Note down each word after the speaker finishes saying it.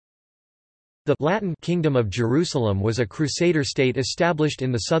The Latin Kingdom of Jerusalem was a Crusader state established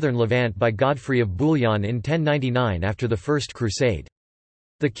in the southern Levant by Godfrey of Bouillon in 1099 after the First Crusade.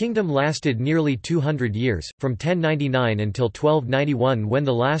 The kingdom lasted nearly 200 years, from 1099 until 1291 when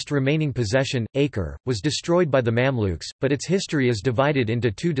the last remaining possession, Acre, was destroyed by the Mamluks, but its history is divided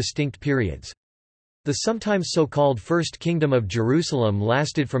into two distinct periods. The sometimes so-called First Kingdom of Jerusalem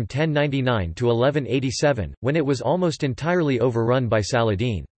lasted from 1099 to 1187, when it was almost entirely overrun by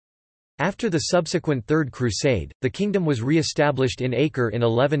Saladin. After the subsequent Third Crusade, the kingdom was re-established in Acre in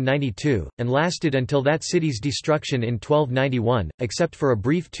 1192, and lasted until that city's destruction in 1291, except for a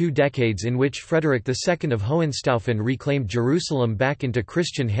brief 2 decades in which Frederick II of Hohenstaufen reclaimed Jerusalem back into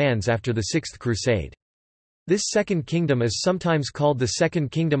Christian hands after the Sixth Crusade. This Second Kingdom is sometimes called the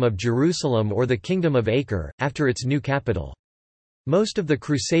Second Kingdom of Jerusalem or the Kingdom of Acre, after its new capital. Most of the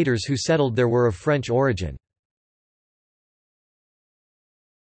Crusaders who settled there were of French origin.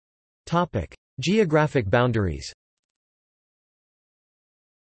 Geographic boundaries.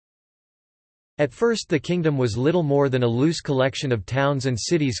 At first the kingdom was little more than a loose collection of towns and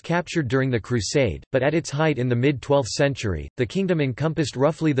cities captured during the Crusade, but at its height in the mid-12th century, the kingdom encompassed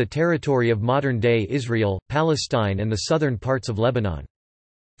roughly the territory of modern-day Israel, Palestine and the southern parts of Lebanon.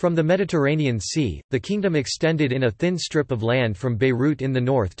 From the Mediterranean Sea, the kingdom extended in a thin strip of land from Beirut in the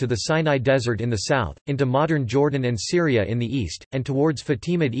north to the Sinai Desert in the south, into modern Jordan and Syria in the east, and towards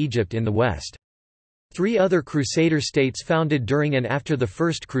Fatimid Egypt in the west. 3 other Crusader states founded during and after the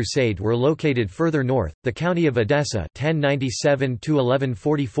First Crusade were located further north: the county of Edessa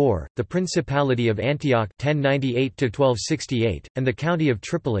 (1097–1144), the Principality of Antioch (1098–1268), and the county of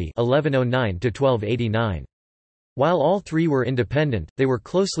Tripoli (1109–1289). While all 3 were independent, they were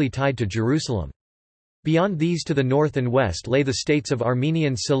closely tied to Jerusalem. Beyond these to the north and west lay the states of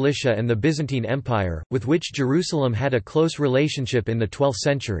Armenian Cilicia and the Byzantine Empire, with which Jerusalem had a close relationship in the 12th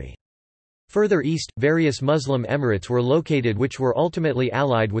century. Further east, various Muslim emirates were located which were ultimately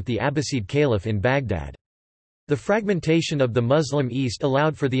allied with the Abbasid Caliph in Baghdad. The fragmentation of the Muslim East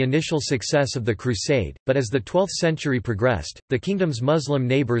allowed for the initial success of the Crusade, but as the 12th century progressed, the kingdom's Muslim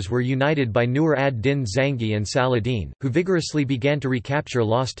neighbors were united by Nur ad-Din Zangi and Saladin, who vigorously began to recapture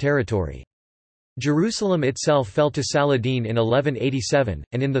lost territory. Jerusalem itself fell to Saladin in 1187,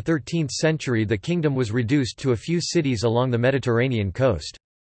 and in the 13th century the kingdom was reduced to a few cities along the Mediterranean coast.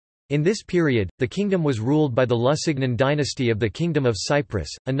 In this period, the kingdom was ruled by the Lusignan dynasty of the Kingdom of Cyprus,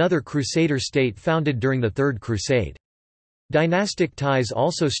 another Crusader state founded during the Third Crusade. Dynastic ties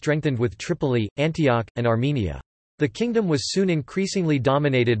also strengthened with Tripoli, Antioch, and Armenia. The kingdom was soon increasingly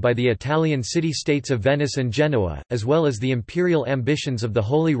dominated by the Italian city-states of Venice and Genoa, as well as the imperial ambitions of the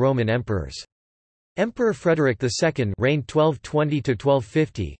Holy Roman Emperors. Emperor Frederick II reigned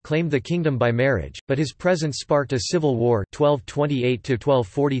 1220–1250 claimed the kingdom by marriage, but his presence sparked a civil war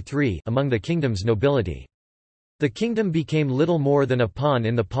 1228–1243 among the kingdom's nobility. The kingdom became little more than a pawn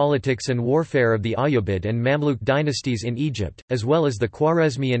in the politics and warfare of the Ayyubid and Mamluk dynasties in Egypt, as well as the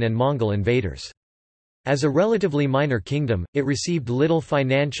Khwarezmian and Mongol invaders. As a relatively minor kingdom, it received little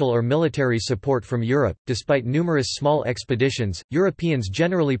financial or military support from Europe. Despite numerous small expeditions, Europeans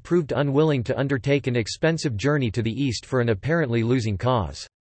generally proved unwilling to undertake an expensive journey to the east for an apparently losing cause.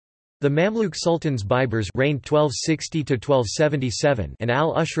 The Mamluk sultans Baibars reigned 1260–1277 and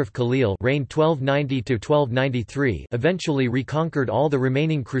Al-Ashraf Khalil reigned 1290–1293 eventually reconquered all the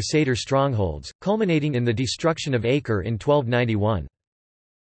remaining Crusader strongholds, culminating in the destruction of Acre in 1291.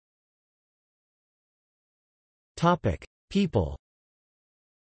 People.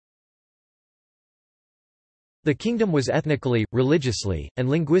 The kingdom was ethnically, religiously, and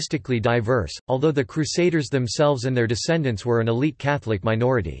linguistically diverse, although the Crusaders themselves and their descendants were an elite Catholic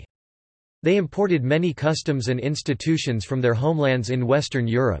minority. They imported many customs and institutions from their homelands in Western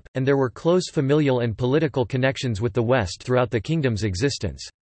Europe, and there were close familial and political connections with the West throughout the kingdom's existence.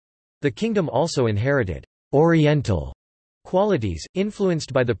 The kingdom also inherited «Oriental» qualities,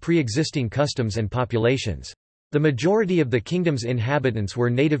 influenced by the pre-existing customs and populations. The majority of the kingdom's inhabitants were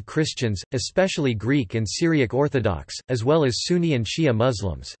native Christians, especially Greek and Syriac Orthodox, as well as Sunni and Shia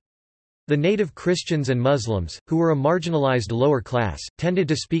Muslims. The native Christians and Muslims, who were a marginalized lower class, tended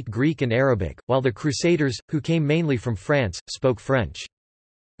to speak Greek and Arabic, while the Crusaders, who came mainly from France, spoke French.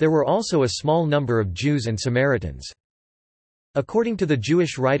 There were also a small number of Jews and Samaritans. According to the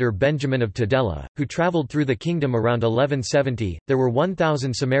Jewish writer Benjamin of Tudela, who traveled through the kingdom around 1170, there were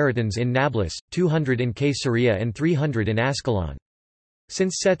 1,000 Samaritans in Nablus, 200 in Caesarea and 300 in Ascalon.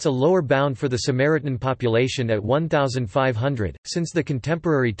 Since sets a lower bound for the Samaritan population at 1,500, since the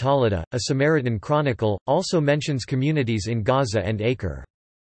contemporary Toledo, a Samaritan chronicle, also mentions communities in Gaza and Acre.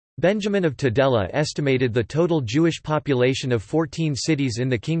 Benjamin of Tudela estimated the total Jewish population of 14 cities in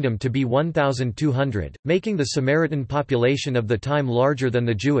the kingdom to be 1,200, making the Samaritan population of the time larger than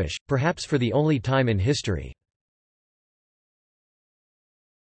the Jewish, perhaps for the only time in history.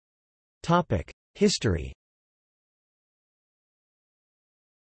 History.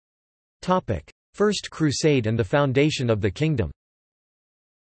 First Crusade and the foundation of the kingdom.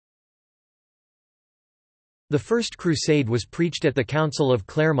 The First Crusade was preached at the Council of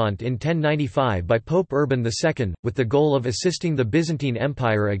Clermont in 1095 by Pope Urban II, with the goal of assisting the Byzantine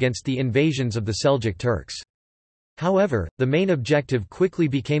Empire against the invasions of the Seljuk Turks. However, the main objective quickly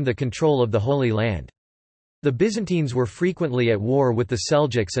became the control of the Holy Land. The Byzantines were frequently at war with the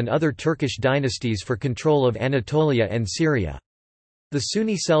Seljuks and other Turkish dynasties for control of Anatolia and Syria. The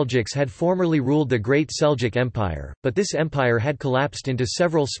Sunni Seljuks had formerly ruled the Great Seljuk Empire, but this empire had collapsed into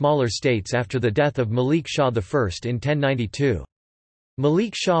several smaller states after the death of Malik Shah I in 1092.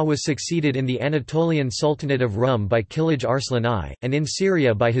 Malik Shah was succeeded in the Anatolian Sultanate of Rum by Kilij Arslan I, and in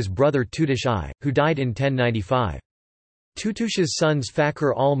Syria by his brother Tutush I, who died in 1095. Tutush's sons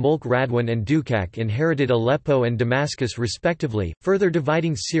Fakhr al-Mulk Radwan and Dukak inherited Aleppo and Damascus respectively, further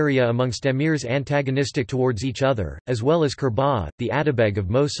dividing Syria amongst emirs antagonistic towards each other, as well as Kerbaa, the Atabeg of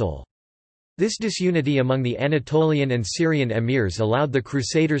Mosul. This disunity among the Anatolian and Syrian emirs allowed the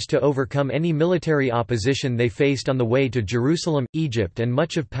Crusaders to overcome any military opposition they faced on the way to Jerusalem. Egypt and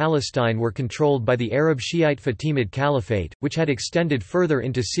much of Palestine were controlled by the Arab Shiite Fatimid Caliphate, which had extended further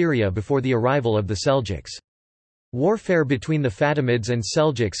into Syria before the arrival of the Seljuks. Warfare between the Fatimids and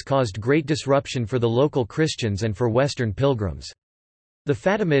Seljuks caused great disruption for the local Christians and for Western pilgrims. The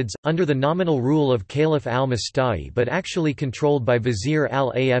Fatimids, under the nominal rule of Caliph al-Musta'i but actually controlled by Vizier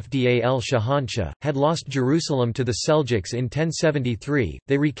al-Afda al-Shahanshah, had lost Jerusalem to the Seljuks in 1073.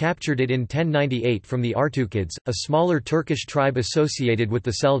 They recaptured it in 1098 from the Artukids, a smaller Turkish tribe associated with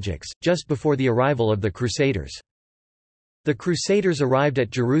the Seljuks, just before the arrival of the Crusaders. The Crusaders arrived at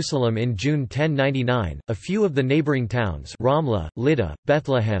Jerusalem in June 1099. A few of the neighboring towns, Ramla, Lydda,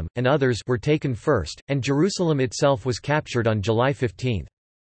 Bethlehem, and others, were taken first, and Jerusalem itself was captured on July 15.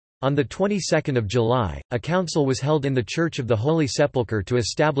 On the 22nd of July, a council was held in the Church of the Holy Sepulchre to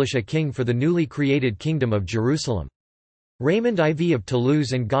establish a king for the newly created Kingdom of Jerusalem. Raymond IV of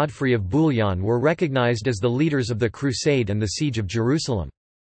Toulouse and Godfrey of Bouillon were recognized as the leaders of the Crusade and the Siege of Jerusalem.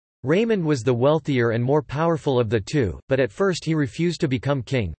 Raymond was the wealthier and more powerful of the two, but at first he refused to become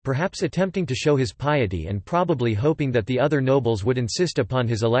king, perhaps attempting to show his piety and probably hoping that the other nobles would insist upon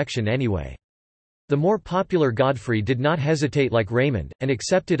his election anyway. The more popular Godfrey did not hesitate like Raymond, and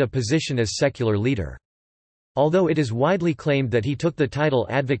accepted a position as secular leader. Although it is widely claimed that he took the title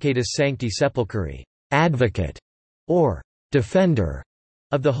Advocatus Sancti Sepulchri, advocate, or defender,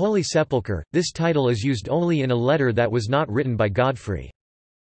 of the Holy Sepulchre, this title is used only in a letter that was not written by Godfrey.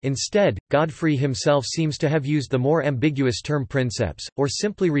 Instead, Godfrey himself seems to have used the more ambiguous term princeps, or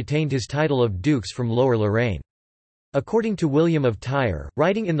simply retained his title of dukes from Lower Lorraine. According to William of Tyre,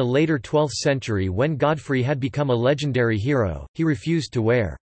 writing in the later 12th century when Godfrey had become a legendary hero, he refused to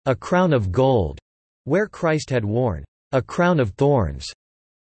wear a crown of gold, where Christ had worn a crown of thorns.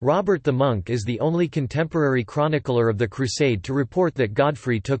 Robert the Monk is the only contemporary chronicler of the Crusade to report that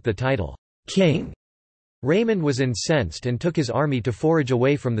Godfrey took the title king. Raymond was incensed and took his army to forage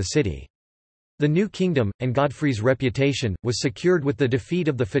away from the city. The new kingdom, and Godfrey's reputation, was secured with the defeat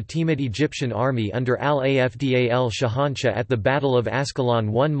of the Fatimid Egyptian army under al-Afda al-Shahanshah at the Battle of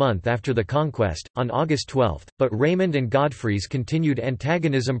Ascalon 1 month after the conquest, on August 12, but Raymond and Godfrey's continued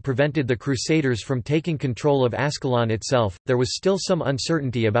antagonism prevented the Crusaders from taking control of Ascalon itself. There was still some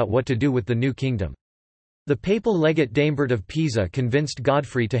uncertainty about what to do with the new kingdom. The papal legate Daimbert of Pisa convinced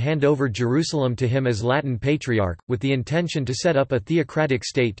Godfrey to hand over Jerusalem to him as Latin Patriarch, with the intention to set up a theocratic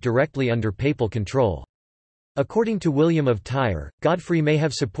state directly under papal control. According to William of Tyre, Godfrey may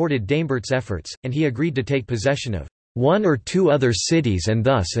have supported Daimbert's efforts, and he agreed to take possession of one or two other cities and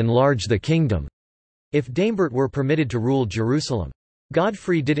thus enlarge the kingdom, if Daimbert were permitted to rule Jerusalem.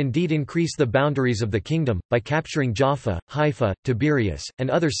 Godfrey did indeed increase the boundaries of the kingdom, by capturing Jaffa, Haifa, Tiberias, and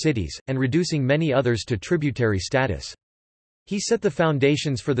other cities, and reducing many others to tributary status. He set the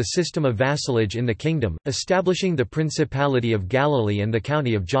foundations for the system of vassalage in the kingdom, establishing the Principality of Galilee and the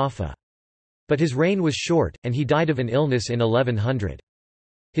county of Jaffa. But his reign was short, and he died of an illness in 1100.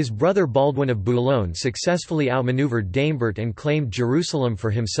 His brother Baldwin of Boulogne successfully outmaneuvered Daimbert and claimed Jerusalem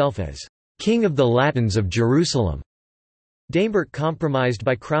for himself as King of the Latins of Jerusalem. Daimbert compromised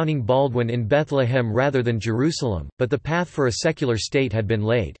by crowning Baldwin in Bethlehem rather than Jerusalem, but the path for a secular state had been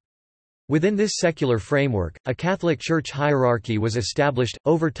laid. Within this secular framework, a Catholic Church hierarchy was established,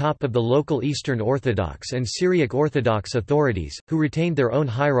 over top of the local Eastern Orthodox and Syriac Orthodox authorities, who retained their own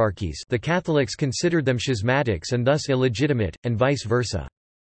hierarchies. The Catholics considered them schismatics and thus illegitimate, and vice versa.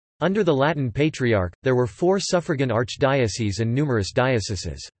 Under the Latin Patriarch, there were 4 suffragan archdioceses and numerous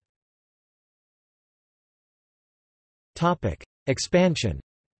dioceses. Expansion.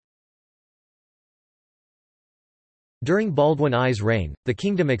 During Baldwin I's reign, the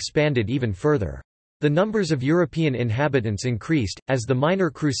kingdom expanded even further. The numbers of European inhabitants increased, as the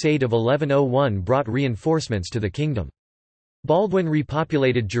Minor Crusade of 1101 brought reinforcements to the kingdom. Baldwin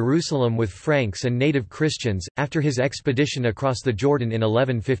repopulated Jerusalem with Franks and native Christians, after his expedition across the Jordan in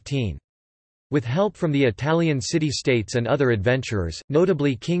 1115. With help from the Italian city-states and other adventurers,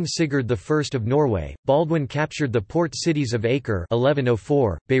 notably King Sigurd I of Norway, Baldwin captured the port cities of Acre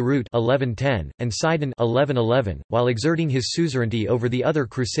 1104, Beirut 1110, and Sidon 1111, while exerting his suzerainty over the other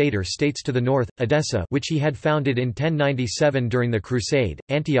Crusader states to the north, Edessa, which he had founded in 1097 during the Crusade,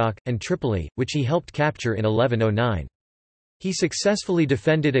 Antioch, and Tripoli, which he helped capture in 1109. He successfully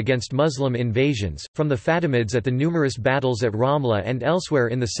defended against Muslim invasions, from the Fatimids at the numerous battles at Ramla and elsewhere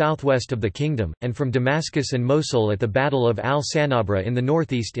in the southwest of the kingdom, and from Damascus and Mosul at the Battle of al-Sanabra in the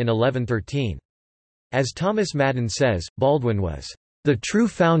northeast in 1113. As Thomas Madden says, Baldwin was the true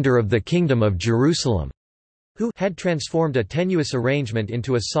founder of the Kingdom of Jerusalem, who had transformed a tenuous arrangement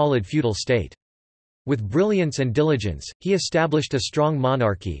into a solid feudal state. With brilliance and diligence, he established a strong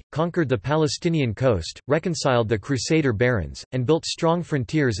monarchy, conquered the Palestinian coast, reconciled the Crusader barons, and built strong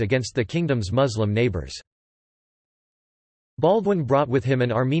frontiers against the kingdom's Muslim neighbors. Baldwin brought with him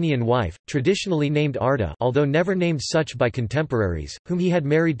an Armenian wife, traditionally named Arda, although never named such by contemporaries, whom he had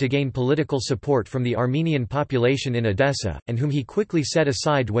married to gain political support from the Armenian population in Edessa, and whom he quickly set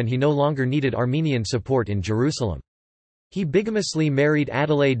aside when he no longer needed Armenian support in Jerusalem. He bigamously married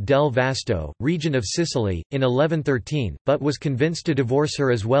Adelaide del Vasto, regent of Sicily, in 1113, but was convinced to divorce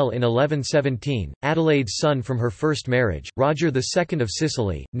her as well in 1117. Adelaide's son from her first marriage, Roger II of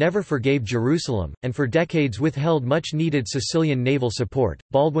Sicily, never forgave Jerusalem, and for decades withheld much needed Sicilian naval support.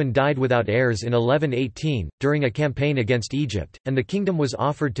 Baldwin died without heirs in 1118, during a campaign against Egypt, and the kingdom was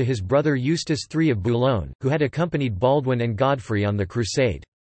offered to his brother Eustace III of Boulogne, who had accompanied Baldwin and Godfrey on the crusade.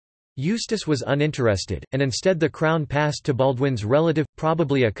 Eustace was uninterested, and instead the crown passed to Baldwin's relative,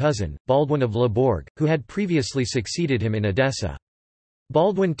 probably a cousin, Baldwin of Labourg, who had previously succeeded him in Edessa.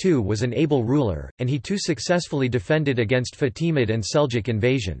 Baldwin too was an able ruler, and he too successfully defended against Fatimid and Seljuk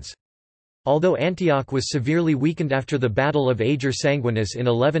invasions. Although Antioch was severely weakened after the Battle of Ager Sanguinus in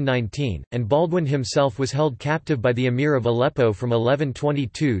 1119, and Baldwin himself was held captive by the Emir of Aleppo from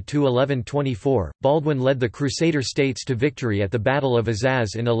 1122 to 1124, Baldwin led the Crusader states to victory at the Battle of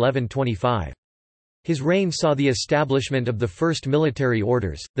Azaz in 1125. His reign saw the establishment of the first military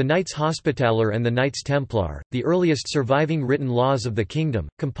orders, the Knights Hospitaller and the Knights Templar, the earliest surviving written laws of the kingdom,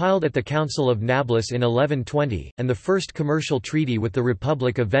 compiled at the Council of Nablus in 1120, and the first commercial treaty with the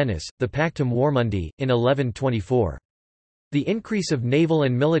Republic of Venice, the Pactum Warmundi, in 1124. The increase of naval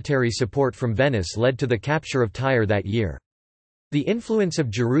and military support from Venice led to the capture of Tyre that year. The influence of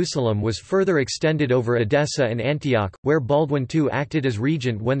Jerusalem was further extended over Edessa and Antioch, where Baldwin II acted as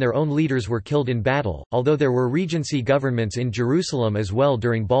regent when their own leaders were killed in battle, although there were regency governments in Jerusalem as well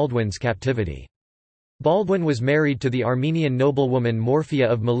during Baldwin's captivity. Baldwin was married to the Armenian noblewoman Morphia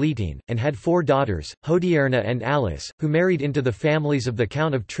of Melitene, and had 4 daughters, Hodierna and Alice, who married into the families of the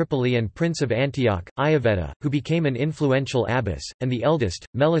Count of Tripoli and Prince of Antioch, Iaveta, who became an influential abbess, and the eldest,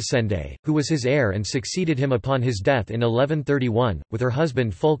 Melisende, who was his heir and succeeded him upon his death in 1131, with her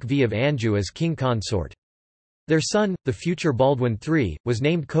husband Fulk V of Anjou as king consort. Their son, the future Baldwin III, was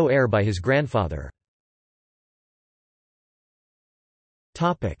named co-heir by his grandfather.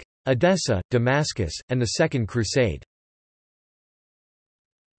 Edessa, Damascus, and the Second Crusade.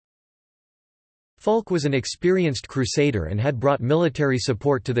 Fulk was an experienced crusader and had brought military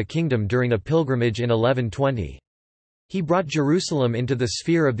support to the kingdom during a pilgrimage in 1120. He brought Jerusalem into the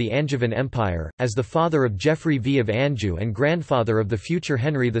sphere of the Angevin Empire, as the father of Geoffrey V of Anjou and grandfather of the future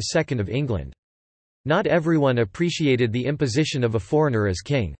Henry II of England. Not everyone appreciated the imposition of a foreigner as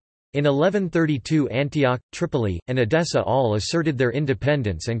king. In 1132 Antioch, Tripoli, and Edessa all asserted their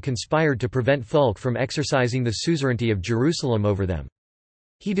independence and conspired to prevent Fulk from exercising the suzerainty of Jerusalem over them.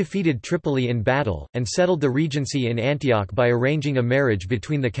 He defeated Tripoli in battle, and settled the regency in Antioch by arranging a marriage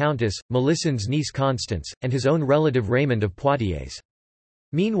between the countess, Melissende's niece Constance, and his own relative Raymond of Poitiers.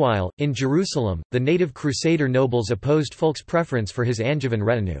 Meanwhile, in Jerusalem, the native Crusader nobles opposed Fulk's preference for his Angevin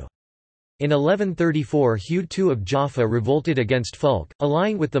retinue. In 1134 Hugh II of Jaffa revolted against Fulk,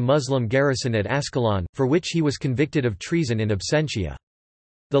 allying with the Muslim garrison at Ascalon, for which he was convicted of treason in absentia.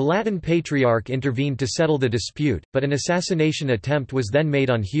 The Latin Patriarch intervened to settle the dispute, but an assassination attempt was then made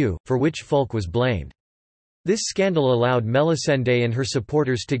on Hugh, for which Fulk was blamed. This scandal allowed Melisende and her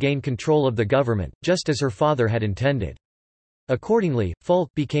supporters to gain control of the government, just as her father had intended. Accordingly,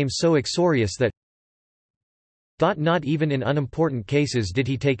 Fulk became so uxorious that not even in unimportant cases did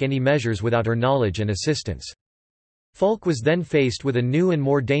he take any measures without her knowledge and assistance. Fulk was then faced with a new and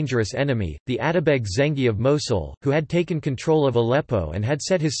more dangerous enemy, the Atabeg Zengi of Mosul, who had taken control of Aleppo and had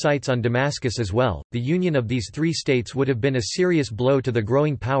set his sights on Damascus as well. The union of these three states would have been a serious blow to the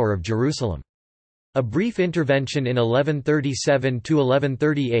growing power of Jerusalem. A brief intervention in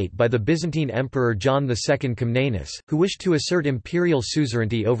 1137–1138 by the Byzantine Emperor John II Comnenus, who wished to assert imperial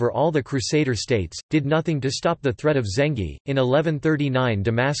suzerainty over all the Crusader states, did nothing to stop the threat of Zengi. In 1139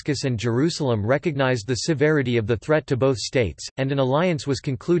 Damascus and Jerusalem recognized the severity of the threat to both states, and an alliance was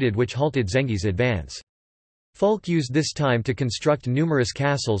concluded which halted Zengi's advance. Fulk used this time to construct numerous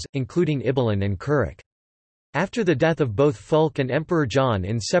castles, including Ibelin and Kurik. After the death of both Fulk and Emperor John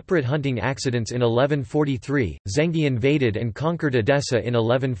in separate hunting accidents in 1143, Zengi invaded and conquered Edessa in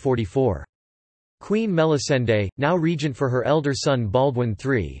 1144. Queen Melisende, now regent for her elder son Baldwin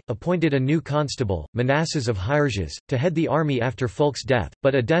III, appointed a new constable, Manasses of Hyrges, to head the army after Fulk's death,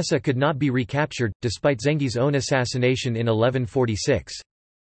 but Edessa could not be recaptured, despite Zengi's own assassination in 1146.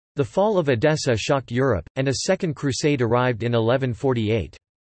 The fall of Edessa shocked Europe, and a second crusade arrived in 1148.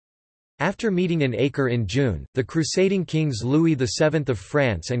 After meeting in Acre in June, the crusading kings Louis VII of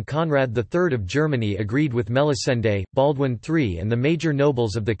France and Conrad III of Germany agreed with Melisende, Baldwin III and the major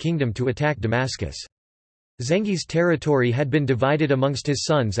nobles of the kingdom to attack Damascus. Zengi's territory had been divided amongst his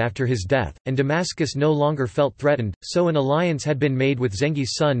sons after his death, and Damascus no longer felt threatened, so an alliance had been made with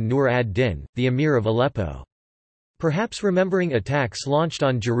Zengi's son Nur ad-Din, the emir of Aleppo. Perhaps remembering attacks launched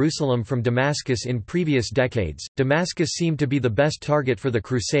on Jerusalem from Damascus in previous decades, Damascus seemed to be the best target for the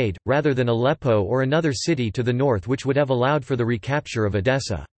crusade, rather than Aleppo or another city to the north which would have allowed for the recapture of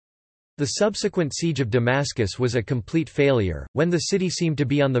Edessa. The subsequent siege of Damascus was a complete failure. When the city seemed to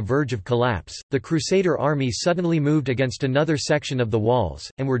be on the verge of collapse, the Crusader army suddenly moved against another section of the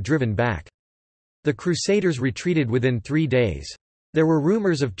walls, and were driven back. The Crusaders retreated within 3 days. There were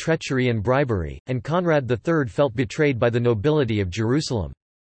rumors of treachery and bribery, and Conrad III felt betrayed by the nobility of Jerusalem.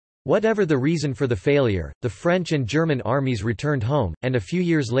 Whatever the reason for the failure, the French and German armies returned home, and a few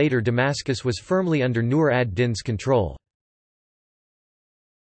years later Damascus was firmly under Nur ad-Din's control.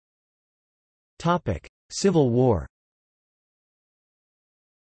 Civil War.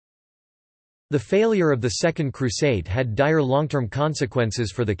 The failure of the Second Crusade had dire long-term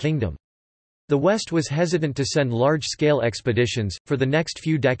consequences for the kingdom. The West was hesitant to send large-scale expeditions. For the next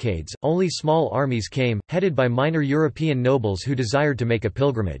few decades, only small armies came, headed by minor European nobles who desired to make a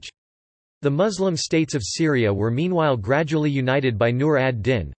pilgrimage. The Muslim states of Syria were meanwhile gradually united by Nur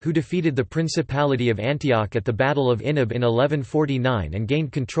ad-Din, who defeated the Principality of Antioch at the Battle of Inab in 1149 and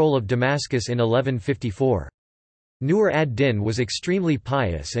gained control of Damascus in 1154. Nur ad-Din was extremely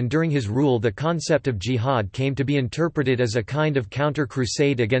pious, and during his rule the concept of jihad came to be interpreted as a kind of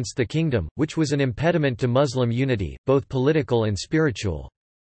counter-crusade against the kingdom, which was an impediment to Muslim unity, both political and spiritual.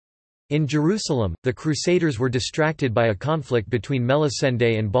 In Jerusalem, the Crusaders were distracted by a conflict between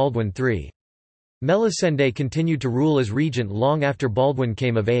Melisende and Baldwin III. Melisende continued to rule as regent long after Baldwin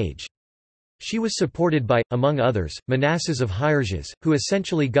came of age. She was supported by, among others, Manasses of Hyrges, who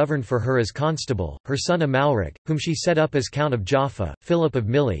essentially governed for her as constable, her son Amalric, whom she set up as Count of Jaffa, Philip of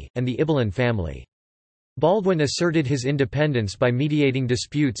Milly, and the Ibelin family. Baldwin asserted his independence by mediating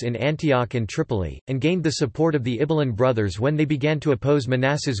disputes in Antioch and Tripoli, and gained the support of the Ibelin brothers when they began to oppose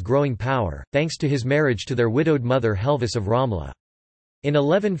Manasseh's growing power, thanks to his marriage to their widowed mother Helvis of Ramla. In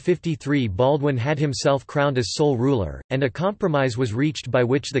 1153 Baldwin had himself crowned as sole ruler, and a compromise was reached by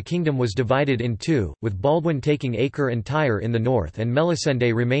which the kingdom was divided in two, with Baldwin taking Acre and Tyre in the north and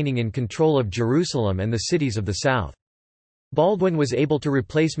Melisende remaining in control of Jerusalem and the cities of the south. Baldwin was able to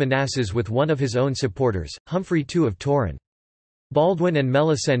replace Manasses with one of his own supporters, Humphrey II of Turin. Baldwin and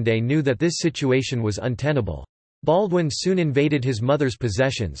Melisende knew that this situation was untenable. Baldwin soon invaded his mother's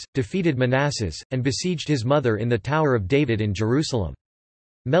possessions, defeated Manasses, and besieged his mother in the Tower of David in Jerusalem.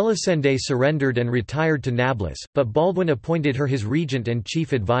 Melisende surrendered and retired to Nablus, but Baldwin appointed her his regent and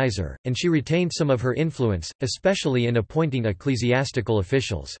chief advisor, and she retained some of her influence, especially in appointing ecclesiastical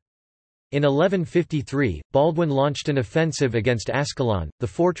officials. In 1153, Baldwin launched an offensive against Ascalon, the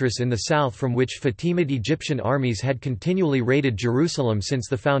fortress in the south from which Fatimid Egyptian armies had continually raided Jerusalem since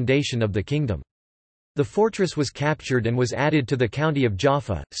the foundation of the kingdom. The fortress was captured and was added to the county of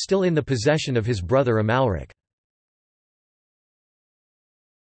Jaffa, still in the possession of his brother Amalric.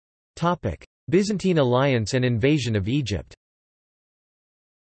 Byzantine alliance and invasion of Egypt.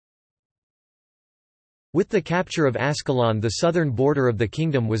 With the capture of Ascalon, the southern border of the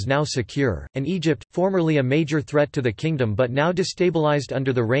kingdom was now secure, and Egypt, formerly a major threat to the kingdom but now destabilized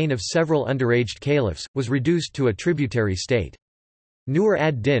under the reign of several underaged caliphs, was reduced to a tributary state. Nur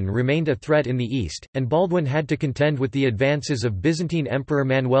ad-Din remained a threat in the east, and Baldwin had to contend with the advances of Byzantine Emperor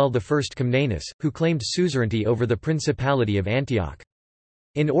Manuel I Comnenus, who claimed suzerainty over the Principality of Antioch.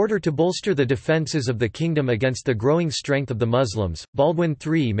 In order to bolster the defences of the kingdom against the growing strength of the Muslims, Baldwin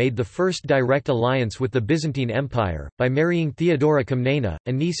III made the first direct alliance with the Byzantine Empire, by marrying Theodora Comnena,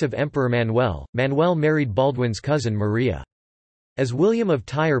 a niece of Emperor Manuel. Manuel married Baldwin's cousin Maria. As William of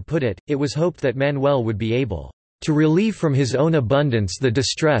Tyre put it, it was hoped that Manuel would be able to relieve from his own abundance the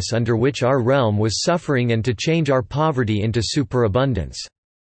distress under which our realm was suffering and to change our poverty into superabundance."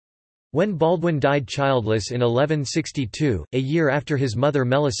 When Baldwin died childless in 1162, a year after his mother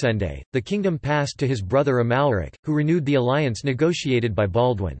Melisende, the kingdom passed to his brother Amalric, who renewed the alliance negotiated by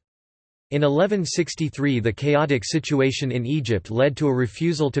Baldwin. In 1163 the chaotic situation in Egypt led to a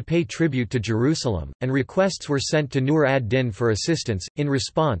refusal to pay tribute to Jerusalem, and requests were sent to Nur ad-Din for assistance. In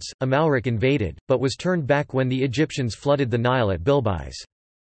response, Amalric invaded, but was turned back when the Egyptians flooded the Nile at Bilbais.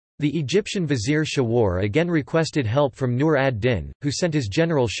 The Egyptian vizier Shawar again requested help from Nur ad-Din, who sent his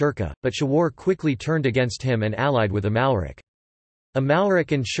general Shirkuh, but Shawar quickly turned against him and allied with Amalric.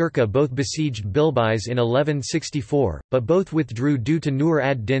 Amalric and Shirkuh both besieged Bilbais in 1164, but both withdrew due to Nur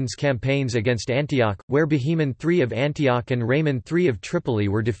ad-Din's campaigns against Antioch, where Bohemond III of Antioch and Raymond III of Tripoli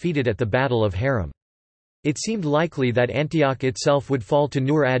were defeated at the Battle of Haram. It seemed likely that Antioch itself would fall to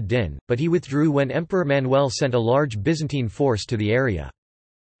Nur ad-Din, but he withdrew when Emperor Manuel sent a large Byzantine force to the area.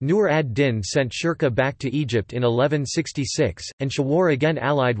 Nur ad-Din sent Shirkuh back to Egypt in 1166, and Shawar again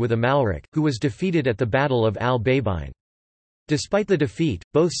allied with Amalric, who was defeated at the Battle of al-Baybine. Despite the defeat,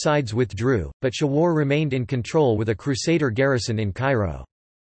 both sides withdrew, but Shawar remained in control with a crusader garrison in Cairo.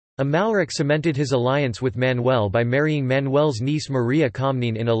 Amalric cemented his alliance with Manuel by marrying Manuel's niece Maria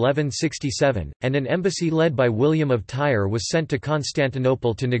Comnene in 1167, and an embassy led by William of Tyre was sent to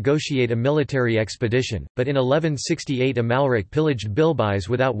Constantinople to negotiate a military expedition, but in 1168 Amalric pillaged Bilbais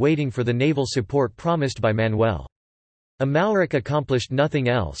without waiting for the naval support promised by Manuel. Amalric accomplished nothing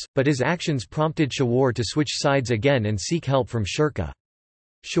else, but his actions prompted Shawar to switch sides again and seek help from Shirkuh.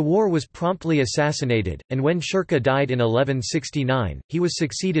 Shawar was promptly assassinated, and when Shirkuh died in 1169, he was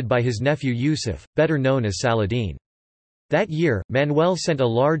succeeded by his nephew Yusuf, better known as Saladin. That year, Manuel sent a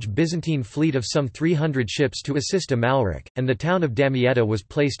large Byzantine fleet of some 300 ships to assist Amalric, and the town of Damietta was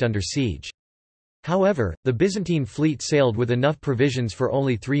placed under siege. However, the Byzantine fleet sailed with enough provisions for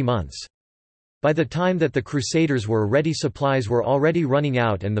only 3 months. By the time that the Crusaders were ready, supplies were already running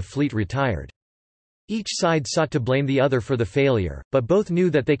out and the fleet retired. Each side sought to blame the other for the failure, but both knew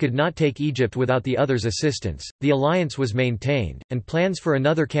that they could not take Egypt without the other's assistance. The alliance was maintained, and plans for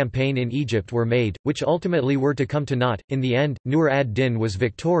another campaign in Egypt were made, which ultimately were to come to naught. In the end, Nur ad-Din was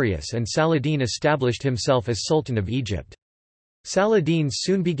victorious and Saladin established himself as Sultan of Egypt. Saladin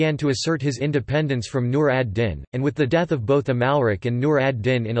soon began to assert his independence from Nur ad-Din, and with the death of both Amalric and Nur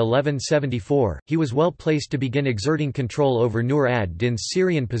ad-Din in 1174, he was well placed to begin exerting control over Nur ad-Din's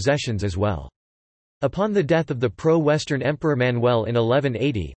Syrian possessions as well. Upon the death of the pro-Western Emperor Manuel in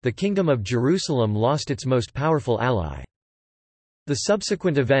 1180, the Kingdom of Jerusalem lost its most powerful ally. The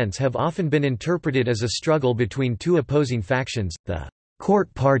subsequent events have often been interpreted as a struggle between two opposing factions, the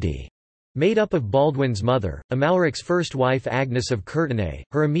court party, made up of Baldwin's mother, Amalric's first wife Agnes of Courtenay,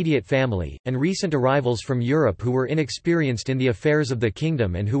 her immediate family, and recent arrivals from Europe who were inexperienced in the affairs of the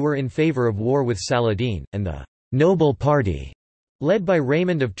kingdom and who were in favour of war with Saladin, and the noble party, led by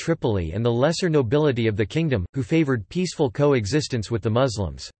Raymond of Tripoli and the lesser nobility of the kingdom, who favoured peaceful coexistence with the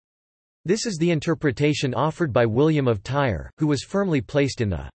Muslims. This is the interpretation offered by William of Tyre, who was firmly placed in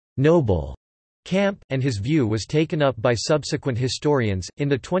the noble camp, and his view was taken up by subsequent historians. In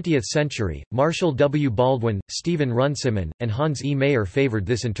the 20th century, Marshall W. Baldwin, Stephen Runciman, and Hans E. Mayer favoured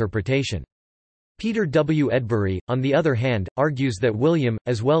this interpretation. Peter W. Edbury, on the other hand, argues that William,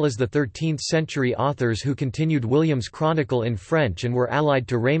 as well as the 13th-century authors who continued William's chronicle in French and were allied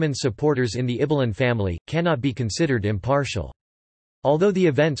to Raymond's supporters in the Ibelin family, cannot be considered impartial. Although the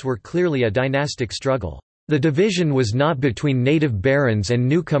events were clearly a dynastic struggle, the division was not between native barons and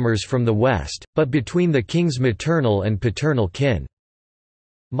newcomers from the west, but between the king's maternal and paternal kin.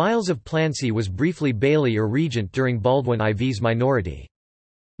 Miles of Plancy was briefly baillie or regent during Baldwin IV's minority.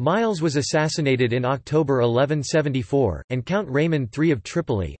 Miles was assassinated in October 1174, and Count Raymond III of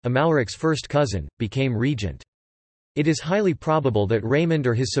Tripoli, Amalric's first cousin, became regent. It is highly probable that Raymond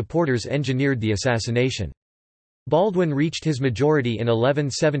or his supporters engineered the assassination. Baldwin reached his majority in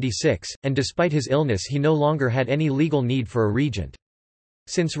 1176, and despite his illness he no longer had any legal need for a regent.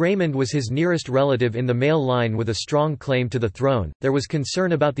 Since Raymond was his nearest relative in the male line with a strong claim to the throne, there was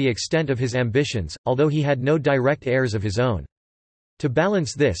concern about the extent of his ambitions, although he had no direct heirs of his own. To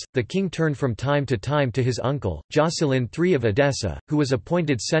balance this, the king turned from time to his uncle, Jocelyn III of Edessa, who was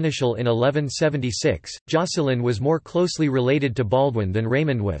appointed seneschal in 1176. Jocelyn was more closely related to Baldwin than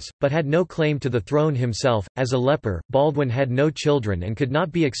Raymond was, but had no claim to the throne himself. As a leper, Baldwin had no children and could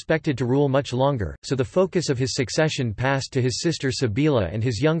not be expected to rule much longer, so the focus of his succession passed to his sister Sibylla and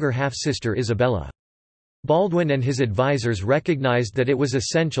his younger half-sister Isabella. Baldwin and his advisers recognized that it was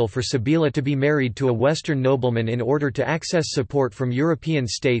essential for Sibylla to be married to a Western nobleman in order to access support from European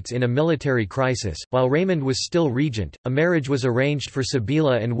states in a military crisis. While Raymond was still regent, a marriage was arranged for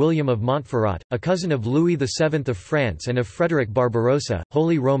Sibylla and William of Montferrat, a cousin of Louis VII of France and of Frederick Barbarossa,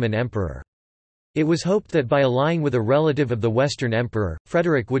 Holy Roman Emperor. It was hoped that by allying with a relative of the Western Emperor,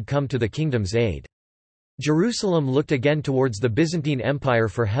 Frederick would come to the kingdom's aid. Jerusalem looked again towards the Byzantine Empire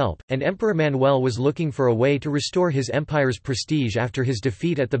for help, and Emperor Manuel was looking for a way to restore his empire's prestige after his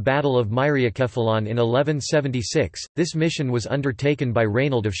defeat at the Battle of Myriokephalon in 1176. This mission was undertaken by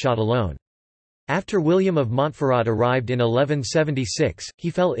Raynald of Châtillon. After William of Montferrat arrived in 1176, he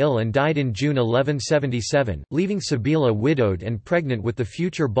fell ill and died in June 1177, leaving Sibylla widowed and pregnant with the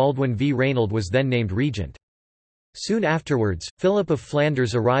future Baldwin v. Raynald was then named regent. Soon afterwards, Philip of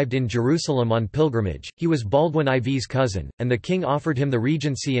Flanders arrived in Jerusalem on pilgrimage. He was Baldwin IV's cousin, and the king offered him the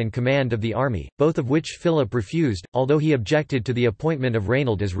regency and command of the army, both of which Philip refused, although he objected to the appointment of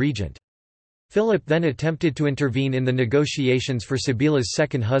Raynald as regent. Philip then attempted to intervene in the negotiations for Sibylla's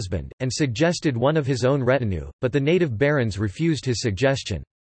second husband, and suggested one of his own retinue, but the native barons refused his suggestion.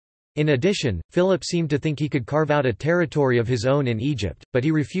 In addition, Philip seemed to think he could carve out a territory of his own in Egypt, but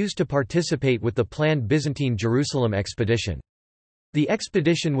he refused to participate with the planned Byzantine Jerusalem expedition. The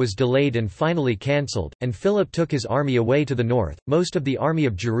expedition was delayed and finally cancelled, and Philip took his army away to the north. Most of the army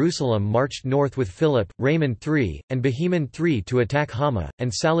of Jerusalem marched north with Philip, Raymond III, and Bohemond III to attack Hama,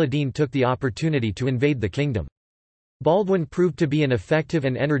 and Saladin took the opportunity to invade the kingdom. Baldwin proved to be an effective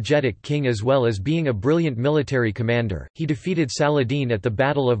and energetic king as well as being a brilliant military commander. He defeated Saladin at the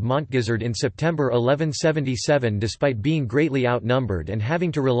Battle of Montgisard in September 1177 despite being greatly outnumbered and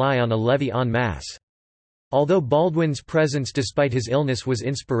having to rely on a levy en masse. Although Baldwin's presence despite his illness was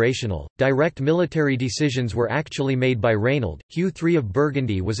inspirational, direct military decisions were actually made by Raynald. Hugh III of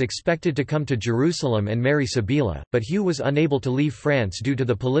Burgundy was expected to come to Jerusalem and marry Sibylla, but Hugh was unable to leave France due to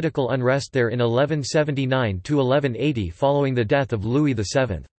the political unrest there in 1179–1180 following the death of Louis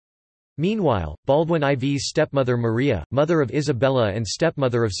VII. Meanwhile, Baldwin IV's stepmother Maria, mother of Isabella and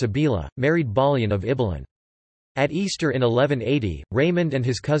stepmother of Sibylla, married Balian of Ibelin. At Easter in 1180, Raymond and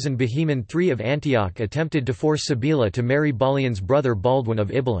his cousin Bohemond III of Antioch attempted to force Sibylla to marry Balian's brother Baldwin of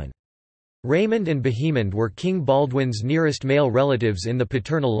Ibelin. Raymond and Bohemond were King Baldwin's nearest male relatives in the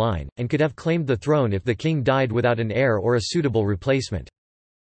paternal line, and could have claimed the throne if the king died without an heir or a suitable replacement.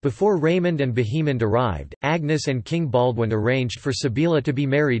 Before Raymond and Bohemond arrived, Agnes and King Baldwin arranged for Sibylla to be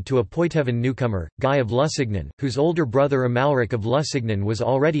married to a Poitevin newcomer, Guy of Lusignan, whose older brother Amalric of Lusignan was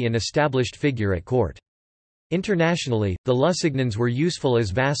already an established figure at court. Internationally, the Lusignans were useful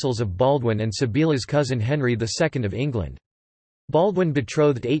as vassals of Baldwin and Sibylla's cousin Henry II of England. Baldwin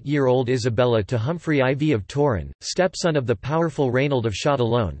betrothed 8-year-old Isabella to Humphrey IV of Touraine, stepson of the powerful Raynald of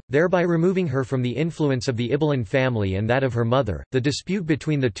Châtillon, thereby removing her from the influence of the Ibelin family and that of her mother. The dispute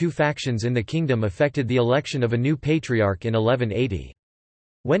between the two factions in the kingdom affected the election of a new patriarch in 1180.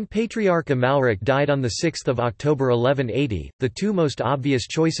 When Patriarch Amalric died on 6 October 1180, the two most obvious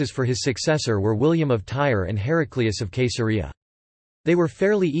choices for his successor were William of Tyre and Heraclius of Caesarea. They were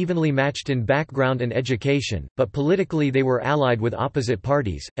fairly evenly matched in background and education, but politically they were allied with opposite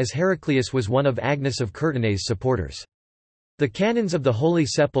parties, as Heraclius was one of Agnes of Courtenay's supporters. The canons of the Holy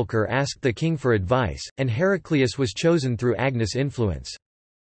Sepulchre asked the king for advice, and Heraclius was chosen through Agnes' influence.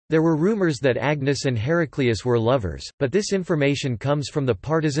 There were rumors that Agnes and Heraclius were lovers, but this information comes from the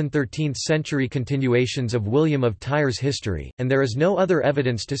partisan 13th-century continuations of William of Tyre's history, and there is no other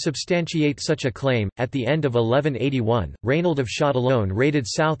evidence to substantiate such a claim. At the end of 1181, Raynald of Châtillon raided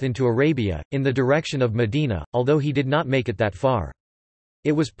south into Arabia, in the direction of Medina, although he did not make it that far.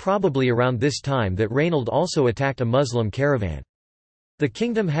 It was probably around this time that Raynald also attacked a Muslim caravan. The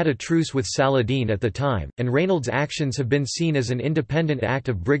kingdom had a truce with Saladin at the time, and Raynald's actions have been seen as an independent act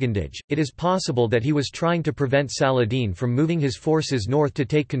of brigandage. It is possible that he was trying to prevent Saladin from moving his forces north to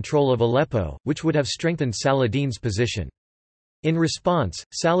take control of Aleppo, which would have strengthened Saladin's position. In response,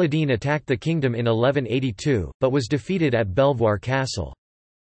 Saladin attacked the kingdom in 1182, but was defeated at Belvoir Castle.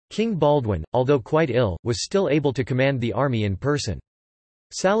 King Baldwin, although quite ill, was still able to command the army in person.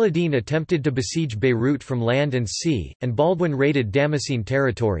 Saladin attempted to besiege Beirut from land and sea, and Baldwin raided Damascene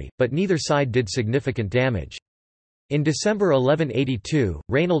territory, but neither side did significant damage. In December 1182,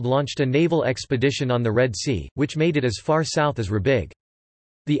 Reynold launched a naval expedition on the Red Sea, which made it as far south as Rabigh.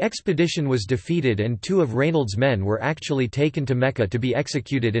 The expedition was defeated and 2 of Reynold's men were actually taken to Mecca to be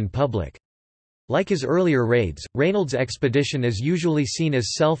executed in public. Like his earlier raids, Reynold's expedition is usually seen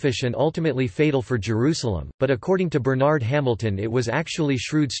as selfish and ultimately fatal for Jerusalem, but according to Bernard Hamilton it was actually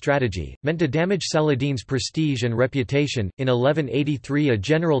shrewd strategy, meant to damage Saladin's prestige and reputation. In 1183 a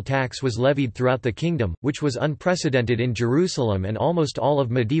general tax was levied throughout the kingdom, which was unprecedented in Jerusalem and almost all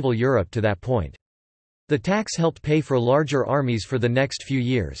of medieval Europe to that point. The tax helped pay for larger armies for the next few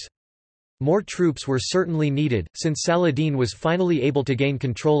years. More troops were certainly needed, since Saladin was finally able to gain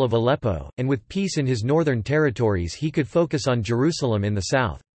control of Aleppo, and with peace in his northern territories he could focus on Jerusalem in the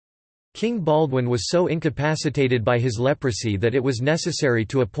south. King Baldwin was so incapacitated by his leprosy that it was necessary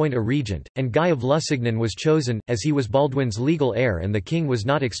to appoint a regent, and Guy of Lusignan was chosen, as he was Baldwin's legal heir and the king was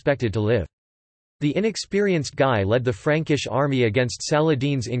not expected to live. The inexperienced Guy led the Frankish army against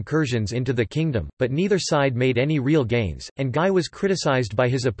Saladin's incursions into the kingdom, but neither side made any real gains, and Guy was criticized by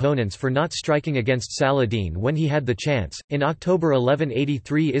his opponents for not striking against Saladin when he had the chance. In October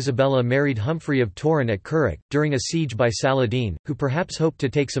 1183, Isabella married Humphrey of Touraine at Curragh, during a siege by Saladin, who perhaps hoped to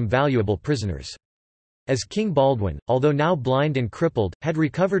take some valuable prisoners. As King Baldwin, although now blind and crippled, had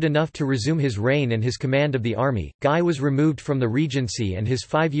recovered enough to resume his reign and his command of the army, Guy was removed from the regency and his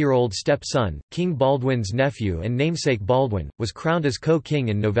 5-year-old stepson, King Baldwin's nephew and namesake Baldwin, was crowned as co-king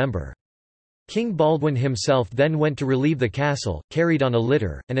in November. King Baldwin himself then went to relieve the castle, carried on a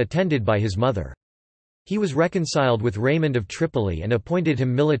litter, and attended by his mother. He was reconciled with Raymond of Tripoli and appointed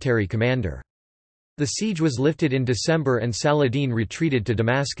him military commander. The siege was lifted in December and Saladin retreated to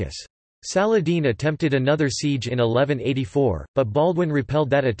Damascus. Saladin attempted another siege in 1184, but Baldwin repelled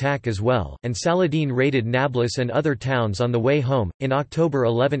that attack as well, and Saladin raided Nablus and other towns on the way home. In October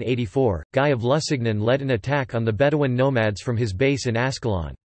 1184, Guy of Lusignan led an attack on the Bedouin nomads from his base in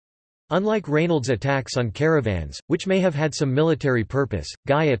Ascalon. Unlike Reynold's attacks on caravans, which may have had some military purpose,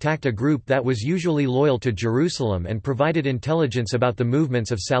 Guy attacked a group that was usually loyal to Jerusalem and provided intelligence about the movements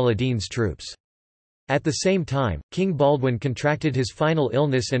of Saladin's troops. At the same time, King Baldwin contracted his final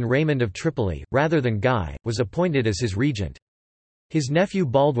illness and Raymond of Tripoli, rather than Guy, was appointed as his regent. His nephew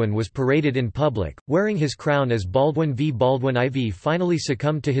Baldwin was paraded in public, wearing his crown as Baldwin v. Baldwin IV finally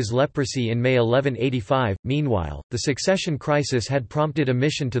succumbed to his leprosy in May 1185. Meanwhile, the succession crisis had prompted a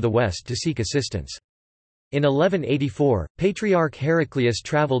mission to the west to seek assistance. In 1184, Patriarch Heraclius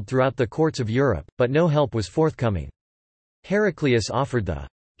travelled throughout the courts of Europe, but no help was forthcoming. Heraclius offered the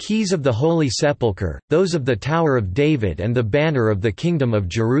keys of the Holy Sepulchre, those of the Tower of David and the banner of the Kingdom of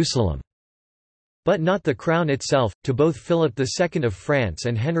Jerusalem, but not the crown itself, to both Philip II of France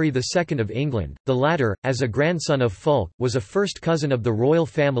and Henry II of England. The latter, as a grandson of Fulk, was a first cousin of the royal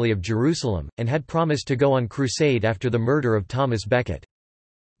family of Jerusalem, and had promised to go on crusade after the murder of Thomas Becket.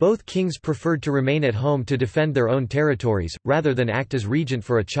 Both kings preferred to remain at home to defend their own territories, rather than act as regent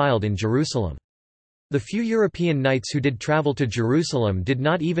for a child in Jerusalem. The few European knights who did travel to Jerusalem did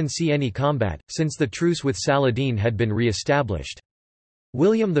not even see any combat, since the truce with Saladin had been re-established.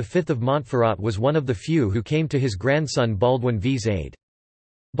 William V of Montferrat was one of the few who came to his grandson Baldwin V's aid.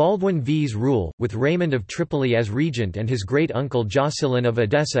 Baldwin V's rule, with Raymond of Tripoli as regent and his great-uncle Jocelyn of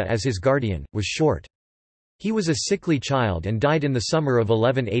Edessa as his guardian, was short. He was a sickly child and died in the summer of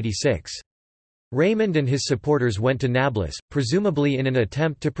 1186. Raymond and his supporters went to Nablus, presumably in an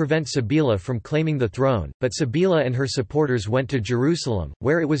attempt to prevent Sabila from claiming the throne, but Sabila and her supporters went to Jerusalem,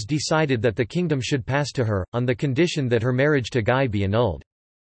 where it was decided that the kingdom should pass to her, on the condition that her marriage to Guy be annulled.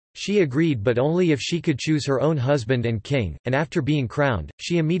 She agreed, but only if she could choose her own husband and king, and after being crowned,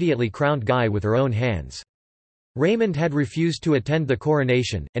 she immediately crowned Guy with her own hands. Raymond had refused to attend the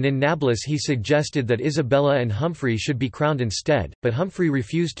coronation, and in Nablus he suggested that Isabella and Humphrey should be crowned instead, but Humphrey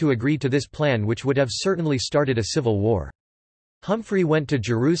refused to agree to this plan, which would have certainly started a civil war. Humphrey went to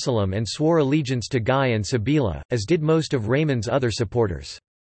Jerusalem and swore allegiance to Guy and Sabila, as did most of Raymond's other supporters.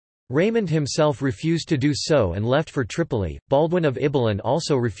 Raymond himself refused to do so and left for Tripoli. Baldwin of Ibelin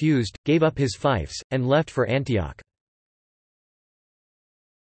also refused, gave up his fiefs, and left for Antioch.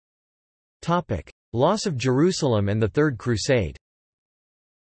 Loss of Jerusalem and the Third Crusade.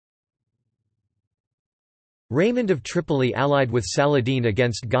 Raymond of Tripoli allied with Saladin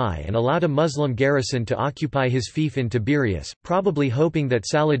against Guy and allowed a Muslim garrison to occupy his fief in Tiberias, probably hoping that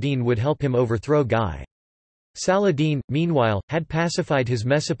Saladin would help him overthrow Guy. Saladin, meanwhile, had pacified his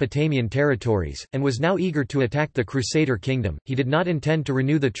Mesopotamian territories, and was now eager to attack the Crusader kingdom. He did not intend to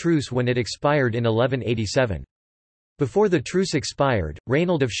renew the truce when it expired in 1187. Before the truce expired,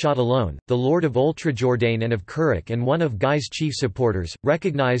 Raynald of Châtillon, the lord of Oltrejordain and of Curragh and one of Guy's chief supporters,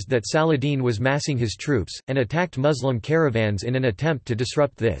 recognized that Saladin was massing his troops, and attacked Muslim caravans in an attempt to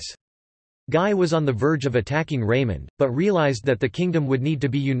disrupt this. Guy was on the verge of attacking Raymond, but realized that the kingdom would need to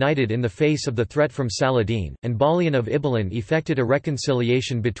be united in the face of the threat from Saladin, and Balian of Ibelin effected a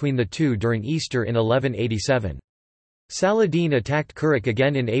reconciliation between the two during Easter in 1187. Saladin attacked Curragh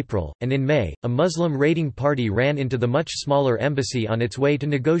again in April, and in May, a Muslim raiding party ran into the much smaller embassy on its way to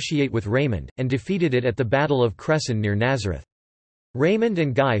negotiate with Raymond, and defeated it at the Battle of Cresson near Nazareth. Raymond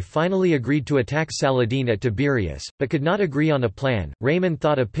and Guy finally agreed to attack Saladin at Tiberias, but could not agree on a plan. Raymond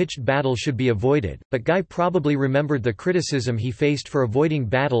thought a pitched battle should be avoided, but Guy probably remembered the criticism he faced for avoiding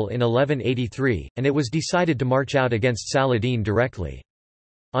battle in 1183, and it was decided to march out against Saladin directly.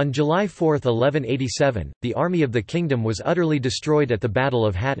 On July 4, 1187, the army of the kingdom was utterly destroyed at the Battle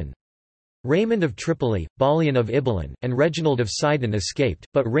of Hattin. Raymond of Tripoli, Balian of Ibelin, and Reginald of Sidon escaped,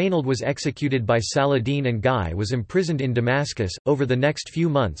 but Raynald was executed by Saladin and Guy was imprisoned in Damascus. Over the next few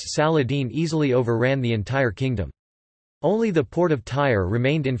months, Saladin easily overran the entire kingdom. Only the port of Tyre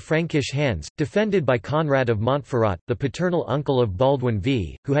remained in Frankish hands, defended by Conrad of Montferrat, the paternal uncle of Baldwin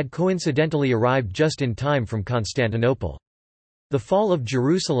V, who had coincidentally arrived just in time from Constantinople. The fall of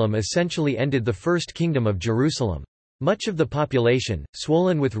Jerusalem essentially ended the First Kingdom of Jerusalem. Much of the population,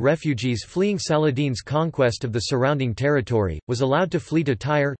 swollen with refugees fleeing Saladin's conquest of the surrounding territory, was allowed to flee to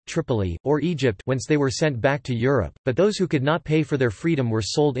Tyre, Tripoli, or Egypt whence they were sent back to Europe, but those who could not pay for their freedom were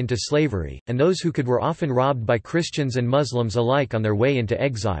sold into slavery, and those who could were often robbed by Christians and Muslims alike on their way into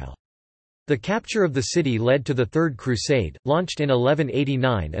exile. The capture of the city led to the Third Crusade, launched in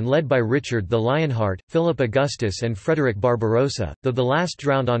 1189 and led by Richard the Lionheart, Philip Augustus and Frederick Barbarossa, though the last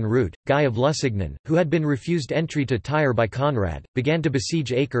drowned en route. Guy of Lusignan, who had been refused entry to Tyre by Conrad, began to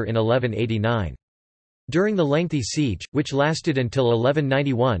besiege Acre in 1189. During the lengthy siege, which lasted until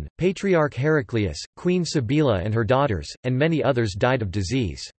 1191, Patriarch Heraclius, Queen Sabila and her daughters, and many others died of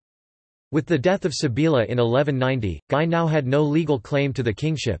disease. With the death of Sabila in 1190, Guy now had no legal claim to the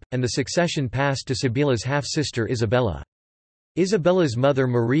kingship, and the succession passed to Sabila's half-sister Isabella. Isabella's mother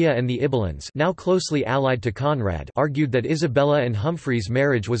Maria and the Ibelins, now closely allied to Conrad, argued that Isabella and Humphrey's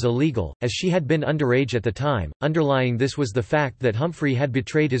marriage was illegal, as she had been underage at the time. Underlying this was the fact that Humphrey had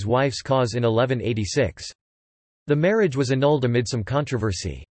betrayed his wife's cause in 1186. The marriage was annulled amid some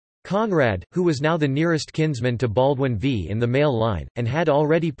controversy. Conrad, who was now the nearest kinsman to Baldwin V in the male line, and had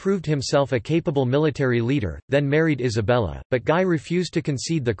already proved himself a capable military leader, then married Isabella, but Guy refused to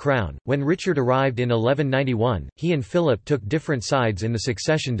concede the crown. When Richard arrived in 1191, he and Philip took different sides in the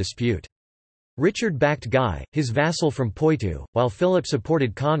succession dispute. Richard backed Guy, his vassal from Poitou, while Philip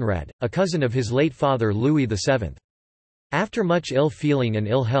supported Conrad, a cousin of his late father Louis VII. After much ill-feeling and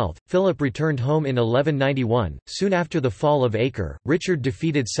ill health, Philip returned home in 1191. Soon after the fall of Acre, Richard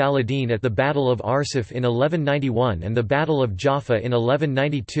defeated Saladin at the Battle of Arsuf in 1191 and the Battle of Jaffa in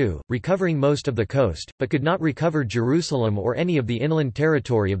 1192, recovering most of the coast, but could not recover Jerusalem or any of the inland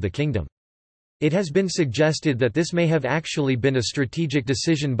territory of the kingdom. It has been suggested that this may have actually been a strategic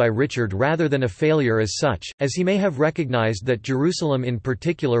decision by Richard rather than a failure as such, as he may have recognized that Jerusalem in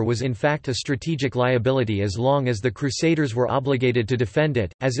particular was in fact a strategic liability as long as the Crusaders were obligated to defend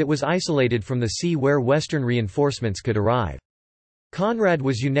it, as it was isolated from the sea where Western reinforcements could arrive. Conrad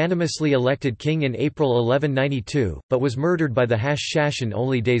was unanimously elected king in April 1192, but was murdered by the Hashashin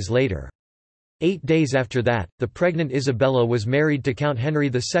only days later. 8 days after that, the pregnant Isabella was married to Count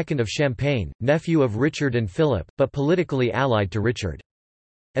Henry II of Champagne, nephew of Richard and Philip, but politically allied to Richard.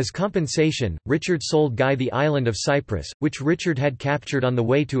 As compensation, Richard sold Guy the island of Cyprus, which Richard had captured on the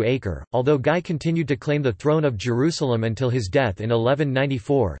way to Acre. Although Guy continued to claim the throne of Jerusalem until his death in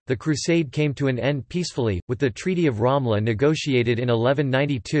 1194, the crusade came to an end peacefully, with the Treaty of Ramla negotiated in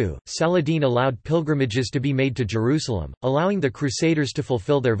 1192. Saladin allowed pilgrimages to be made to Jerusalem, allowing the Crusaders to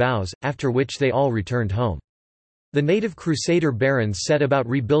fulfill their vows, after which they all returned home. The native Crusader barons set about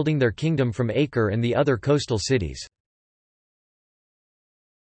rebuilding their kingdom from Acre and the other coastal cities.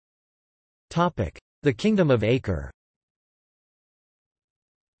 The Kingdom of Acre.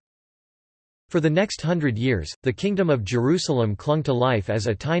 For the next 100 years, the Kingdom of Jerusalem clung to life as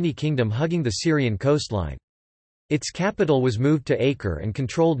a tiny kingdom hugging the Syrian coastline. Its capital was moved to Acre and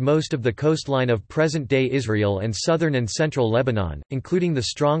controlled most of the coastline of present-day Israel and southern and central Lebanon, including the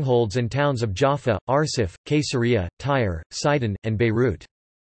strongholds and towns of Jaffa, Arsuf, Caesarea, Tyre, Sidon, and Beirut.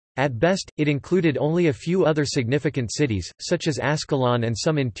 At best, it included only a few other significant cities, such as Ascalon and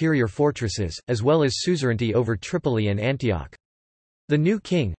some interior fortresses, as well as suzerainty over Tripoli and Antioch. The new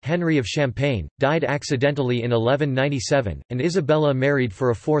king, Henry of Champagne, died accidentally in 1197, and Isabella married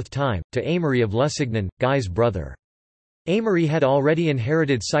for a fourth time, to Aimery of Lusignan, Guy's brother. Aymery had already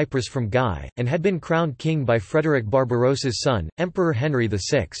inherited Cyprus from Guy, and had been crowned king by Frederick Barbarossa's son, Emperor Henry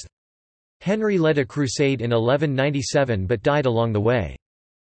VI. Henry led a crusade in 1197 but died along the way.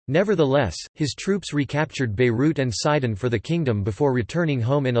 Nevertheless, his troops recaptured Beirut and Sidon for the kingdom before returning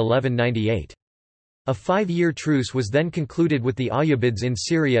home in 1198. A 5-year truce was then concluded with the Ayyubids in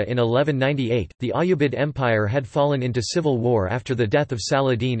Syria in 1198. The Ayyubid Empire had fallen into civil war after the death of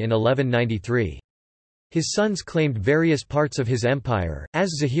Saladin in 1193. His sons claimed various parts of his empire.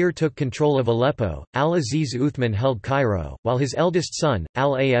 Az-Zahir took control of Aleppo, Al-Aziz Uthman held Cairo, while his eldest son,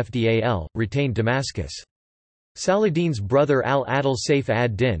 Al-Afdal, retained Damascus. Saladin's brother Al-Adil Saif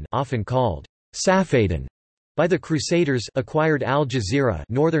ad-Din, often called Safaddin by the Crusaders, acquired Al-Jazira,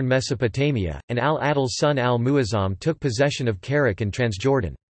 northern Mesopotamia, and Al-Adil's son Al-Muazzam took possession of Kerak and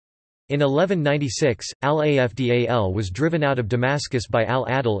Transjordan. In 1196, Al-Afdal was driven out of Damascus by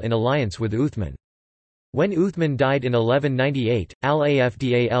Al-Adil in alliance with Uthman. When Uthman died in 1198,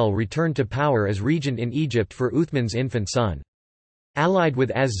 Al-Afdal returned to power as regent in Egypt for Uthman's infant son. Allied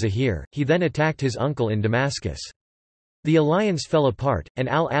with Az-Zahir, he then attacked his uncle in Damascus. The alliance fell apart, and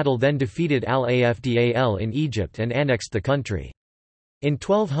Al-Adil then defeated Al-Afdal in Egypt and annexed the country. In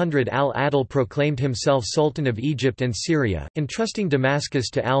 1200 Al-Adil proclaimed himself Sultan of Egypt and Syria, entrusting Damascus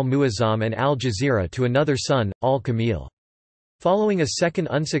to Al-Muazzam and Al-Jazira to another son, Al-Kamil. Following a second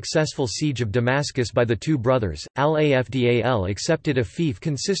unsuccessful siege of Damascus by the two brothers, Al-Afdal accepted a fief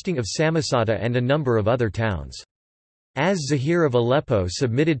consisting of Samosata and a number of other towns. Az-Zahir of Aleppo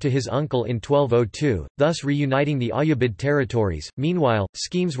submitted to his uncle in 1202, thus reuniting the Ayyubid territories. Meanwhile,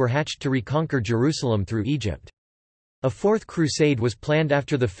 schemes were hatched to reconquer Jerusalem through Egypt. A fourth crusade was planned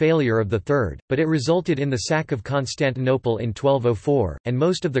after the failure of the third, but it resulted in the sack of Constantinople in 1204, and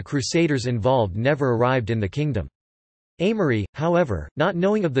most of the crusaders involved never arrived in the kingdom. Aymery, however, not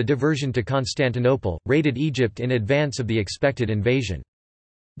knowing of the diversion to Constantinople, raided Egypt in advance of the expected invasion.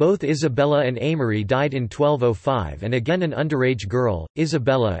 Both Isabella and Aymery died in 1205, and again an underage girl,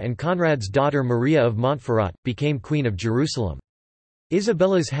 Isabella, and Conrad's daughter Maria of Montferrat, became Queen of Jerusalem.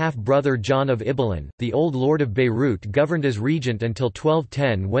 Isabella's half-brother John of Ibelin, the old lord of Beirut, governed as regent until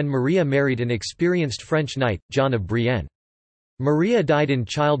 1210 when Maria married an experienced French knight, John of Brienne. Maria died in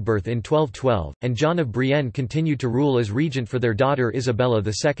childbirth in 1212, and John of Brienne continued to rule as regent for their daughter Isabella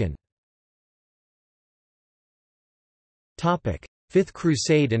II. Fifth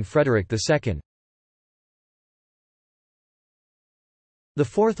Crusade and Frederick II. The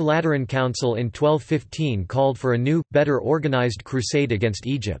Fourth Lateran Council in 1215 called for a new, better organized crusade against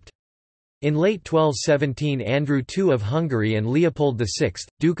Egypt. In late 1217 Andrew II of Hungary and Leopold VI,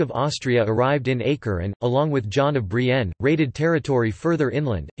 Duke of Austria arrived in Acre and, along with John of Brienne, raided territory further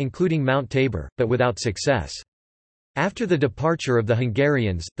inland, including Mount Tabor, but without success. After the departure of the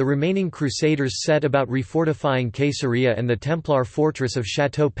Hungarians, the remaining crusaders set about refortifying Caesarea and the Templar fortress of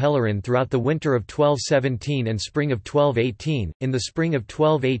Château Pèlerin throughout the winter of 1217 and spring of 1218. In the spring of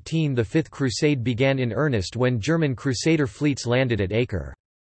 1218 the Fifth Crusade began in earnest when German crusader fleets landed at Acre.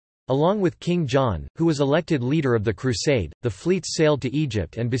 Along with King John, who was elected leader of the crusade, the fleets sailed to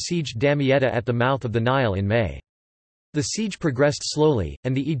Egypt and besieged Damietta at the mouth of the Nile in May. The siege progressed slowly,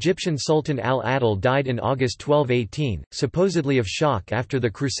 and the Egyptian Sultan al-Adil died in August 1218, supposedly of shock after the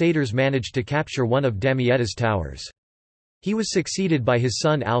Crusaders managed to capture one of Damietta's towers. He was succeeded by his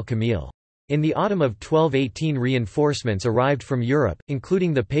son al-Kamil. In the autumn of 1218 reinforcements arrived from Europe,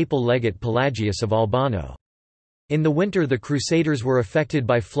 including the papal legate Pelagius of Albano. In the winter the Crusaders were affected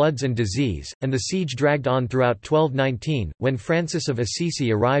by floods and disease, and the siege dragged on throughout 1219, when Francis of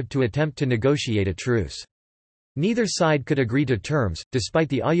Assisi arrived to attempt to negotiate a truce. Neither side could agree to terms, despite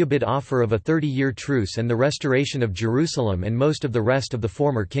the Ayyubid offer of a 30-year truce and the restoration of Jerusalem and most of the rest of the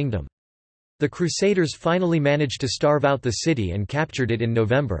former kingdom. The Crusaders finally managed to starve out the city and captured it in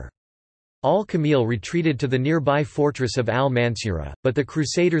November. Al-Kamil retreated to the nearby fortress of al-Mansura, but the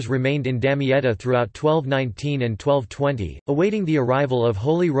Crusaders remained in Damietta throughout 1219 and 1220, awaiting the arrival of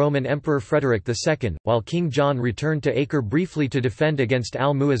Holy Roman Emperor Frederick II, while King John returned to Acre briefly to defend against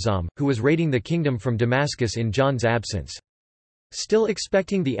al-Muazzam, who was raiding the kingdom from Damascus in John's absence. Still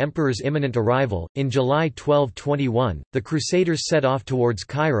expecting the emperor's imminent arrival, in July 1221, the Crusaders set off towards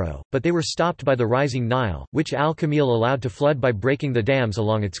Cairo, but they were stopped by the rising Nile, which al-Kamil allowed to flood by breaking the dams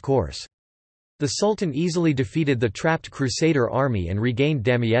along its course. The Sultan easily defeated the trapped Crusader army and regained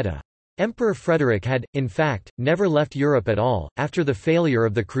Damietta. Emperor Frederick had, in fact, never left Europe at all. After the failure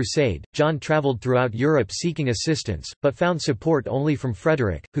of the crusade, John travelled throughout Europe seeking assistance, but found support only from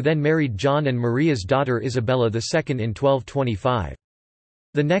Frederick, who then married John and Maria's daughter Isabella II in 1225.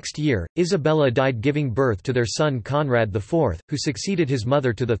 The next year, Isabella died giving birth to their son Conrad IV, who succeeded his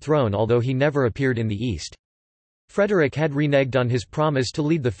mother to the throne although he never appeared in the East. Frederick had reneged on his promise to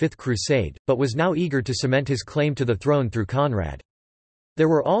lead the Fifth Crusade, but was now eager to cement his claim to the throne through Conrad. There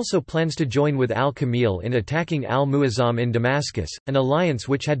were also plans to join with al-Kamil in attacking al-Muazzam in Damascus, an alliance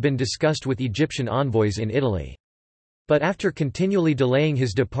which had been discussed with Egyptian envoys in Italy. But after continually delaying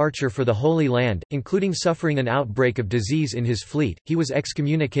his departure for the Holy Land, including suffering an outbreak of disease in his fleet, he was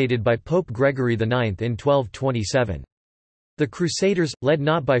excommunicated by Pope Gregory IX in 1227. The Crusaders, led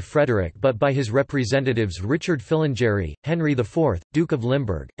not by Frederick but by his representatives Richard Filangieri, Henry IV, Duke of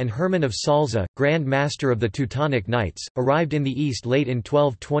Limburg, and Hermann of Salza, Grand Master of the Teutonic Knights, arrived in the east late in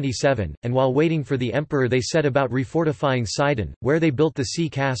 1227, and while waiting for the emperor they set about refortifying Sidon, where they built the sea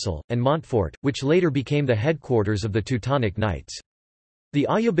castle, and Montfort, which later became the headquarters of the Teutonic Knights. The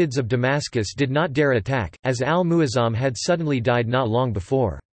Ayyubids of Damascus did not dare attack, as al-Muazzam had suddenly died not long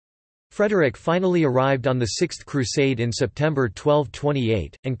before. Frederick finally arrived on the Sixth Crusade in September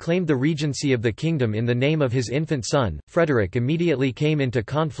 1228, and claimed the regency of the kingdom in the name of his infant son. Frederick immediately came into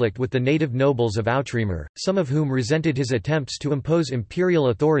conflict with the native nobles of Outremer, some of whom resented his attempts to impose imperial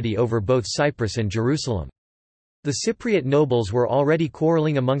authority over both Cyprus and Jerusalem. The Cypriot nobles were already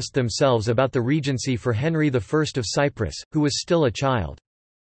quarreling amongst themselves about the regency for Henry I of Cyprus, who was still a child.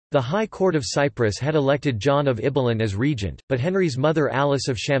 The High Court of Cyprus had elected John of Ibelin as regent, but Henry's mother Alice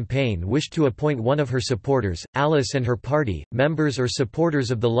of Champagne wished to appoint one of her supporters. Alice and her party, members or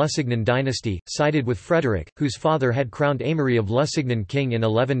supporters of the Lusignan dynasty, sided with Frederick, whose father had crowned Aimery of Lusignan king in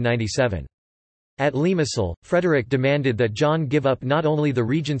 1197. At Limassol, Frederick demanded that John give up not only the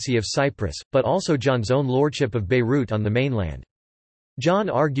regency of Cyprus, but also John's own lordship of Beirut on the mainland. John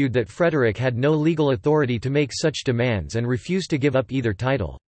argued that Frederick had no legal authority to make such demands and refused to give up either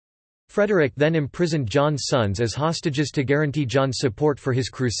title. Frederick then imprisoned John's sons as hostages to guarantee John's support for his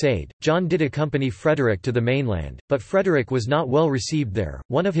crusade. John did accompany Frederick to the mainland, but Frederick was not well received there.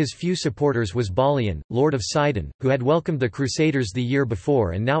 One of his few supporters was Balian, Lord of Sidon, who had welcomed the Crusaders the year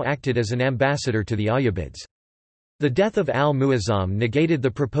before and now acted as an ambassador to the Ayyubids. The death of al-Muazzam negated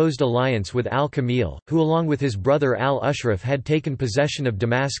the proposed alliance with al-Kamil, who along with his brother al-Ushraf had taken possession of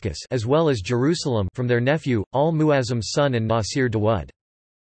Damascus as well as Jerusalem from their nephew, al-Muazzam's son and Nasir Dawud.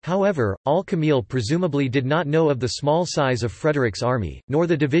 However, al-Kamil presumably did not know of the small size of Frederick's army, nor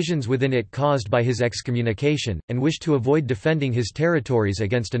the divisions within it caused by his excommunication, and wished to avoid defending his territories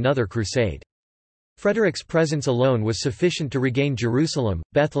against another crusade. Frederick's presence alone was sufficient to regain Jerusalem,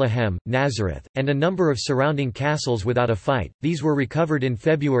 Bethlehem, Nazareth, and a number of surrounding castles without a fight. These were recovered in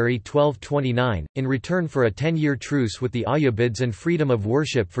February 1229, in return for a 10-year truce with the Ayyubids and freedom of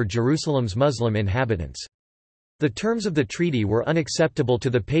worship for Jerusalem's Muslim inhabitants. The terms of the treaty were unacceptable to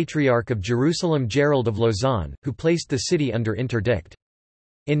the Patriarch of Jerusalem Gerald of Lausanne, who placed the city under interdict.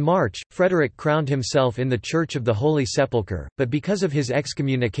 In March, Frederick crowned himself in the Church of the Holy Sepulchre, but because of his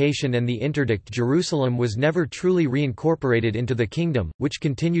excommunication and the interdict Jerusalem was never truly reincorporated into the kingdom, which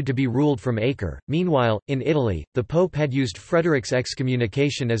continued to be ruled from Acre. Meanwhile, in Italy, the Pope had used Frederick's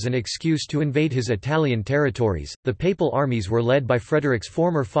excommunication as an excuse to invade his Italian territories. The papal armies were led by Frederick's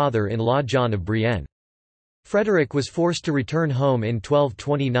former father-in-law John of Brienne. Frederick was forced to return home in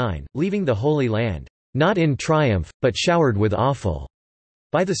 1229, leaving the Holy Land, not in triumph, but showered with offal,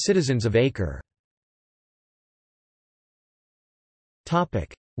 by the citizens of Acre.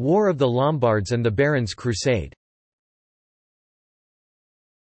 War of the Lombards and the Barons' Crusade.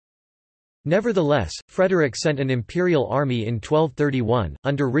 Nevertheless, Frederick sent an imperial army in 1231,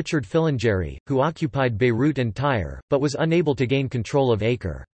 under Richard Filangieri, who occupied Beirut and Tyre, but was unable to gain control of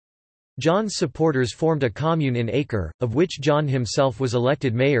Acre. John's supporters formed a commune in Acre, of which John himself was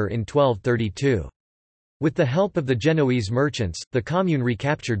elected mayor in 1232. With the help of the Genoese merchants, the commune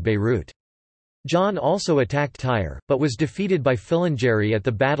recaptured Beirut. John also attacked Tyre, but was defeated by Filangieri at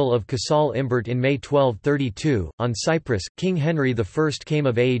the Battle of Casal Imbert in May 1232. On Cyprus, King Henry I came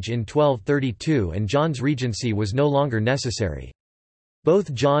of age in 1232 and John's regency was no longer necessary.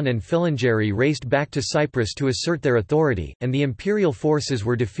 Both John and Filangieri raced back to Cyprus to assert their authority, and the imperial forces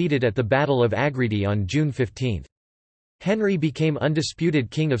were defeated at the Battle of Agredi on June 15. Henry became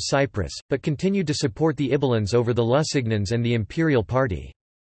undisputed king of Cyprus, but continued to support the Ibelins over the Lusignans and the imperial party.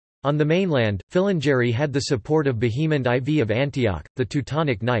 On the mainland, Filangieri had the support of Bohemond IV of Antioch, the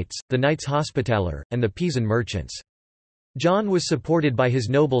Teutonic Knights, the Knights Hospitaller, and the Pisan merchants. John was supported by his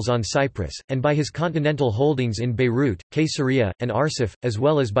nobles on Cyprus, and by his continental holdings in Beirut, Caesarea, and Arsuf, as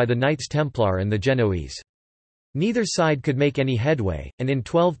well as by the Knights Templar and the Genoese. Neither side could make any headway, and in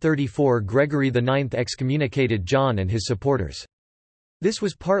 1234 Gregory IX excommunicated John and his supporters. This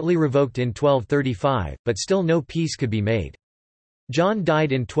was partly revoked in 1235, but still no peace could be made. John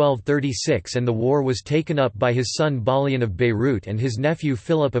died in 1236 and the war was taken up by his son Balian of Beirut and his nephew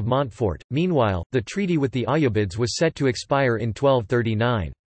Philip of Montfort. Meanwhile, the treaty with the Ayyubids was set to expire in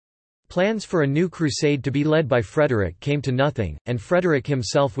 1239. Plans for a new crusade to be led by Frederick came to nothing, and Frederick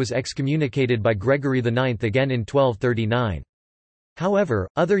himself was excommunicated by Gregory IX again in 1239. However,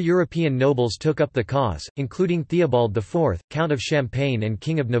 other European nobles took up the cause, including Theobald IV, Count of Champagne and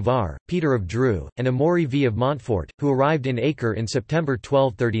King of Navarre, Peter of Dreux, and Amaury V of Montfort, who arrived in Acre in September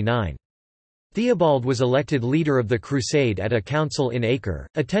 1239. Theobald was elected leader of the crusade at a council in Acre,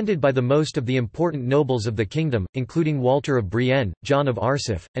 attended by the most of the important nobles of the kingdom, including Walter of Brienne, John of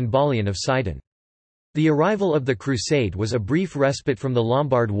Arsif, and Balian of Sidon. The arrival of the crusade was a brief respite from the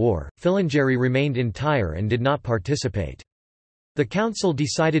Lombard War. Filangieri remained in Tyre and did not participate. The council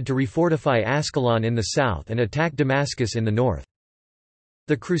decided to refortify Ascalon in the south and attack Damascus in the north.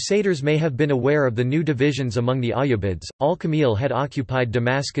 The Crusaders may have been aware of the new divisions among the Ayyubids. Al-Kamil had occupied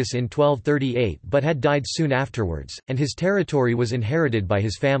Damascus in 1238 but had died soon afterwards, and his territory was inherited by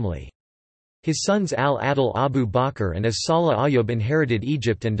his family. His sons Al-Adil Abu Bakr and As-Salah Ayyub inherited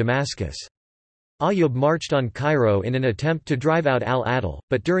Egypt and Damascus. Ayyub marched on Cairo in an attempt to drive out al-Adil,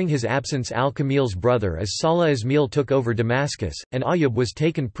 but during his absence al-Kamil's brother As-Salah Ismail took over Damascus, and Ayyub was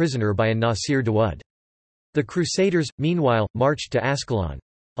taken prisoner by a Nasir Dawud. The Crusaders, meanwhile, marched to Ascalon.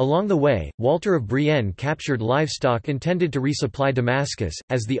 Along the way, Walter of Brienne captured livestock intended to resupply Damascus,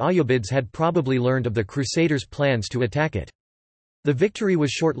 as the Ayyubids had probably learned of the Crusaders' plans to attack it. The victory was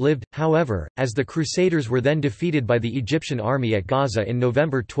short-lived, however, as the Crusaders were then defeated by the Egyptian army at Gaza in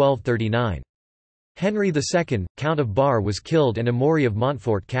November 1239. Henry II, Count of Bar, was killed and Amaury of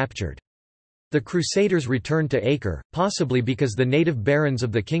Montfort captured. The Crusaders returned to Acre, possibly because the native barons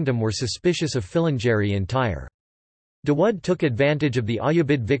of the kingdom were suspicious of Filangieri in Tyre. Dawud took advantage of the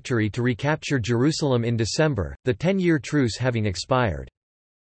Ayyubid victory to recapture Jerusalem in December, the 10-year truce having expired.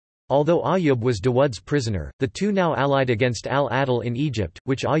 Although Ayyub was Dawud's prisoner, the two now allied against al-Adil in Egypt,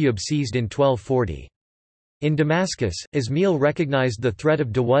 which Ayyub seized in 1240. In Damascus, Ismail recognized the threat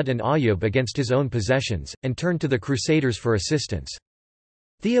of Dawud and Ayyub against his own possessions, and turned to the Crusaders for assistance.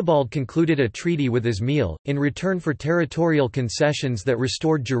 Theobald concluded a treaty with Ismail, in return for territorial concessions that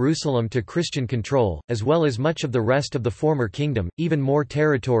restored Jerusalem to Christian control, as well as much of the rest of the former kingdom, even more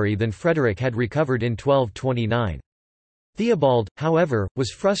territory than Frederick had recovered in 1229. Theobald, however, was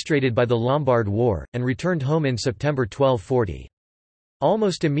frustrated by the Lombard War, and returned home in September 1240.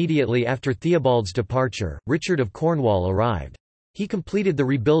 Almost immediately after Theobald's departure, Richard of Cornwall arrived. He completed the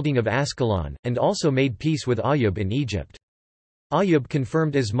rebuilding of Ascalon, and also made peace with Ayyub in Egypt. Ayyub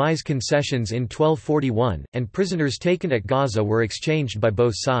confirmed Ismail's concessions in 1241, and prisoners taken at Gaza were exchanged by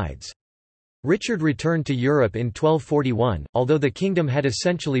both sides. Richard returned to Europe in 1241. Although the kingdom had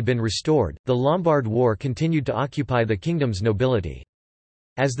essentially been restored, the Lombard War continued to occupy the kingdom's nobility.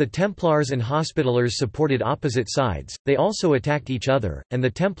 As the Templars and Hospitallers supported opposite sides, they also attacked each other, and the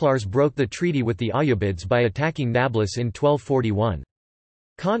Templars broke the treaty with the Ayyubids by attacking Nablus in 1241.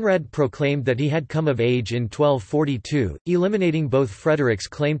 Conrad proclaimed that he had come of age in 1242, eliminating both Frederick's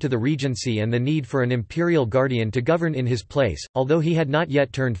claim to the regency and the need for an imperial guardian to govern in his place, although he had not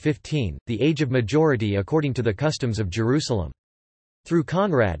yet turned 15, the age of majority according to the customs of Jerusalem. Through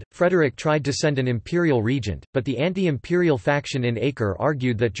Conrad, Frederick tried to send an imperial regent, but the anti-imperial faction in Acre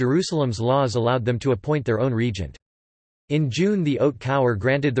argued that Jerusalem's laws allowed them to appoint their own regent. In June the Haute Cour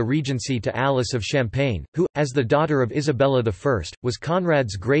granted the regency to Alice of Champagne, who, as the daughter of Isabella I, was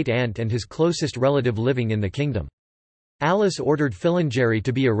Conrad's great-aunt and his closest relative living in the kingdom. Alice ordered Filangieri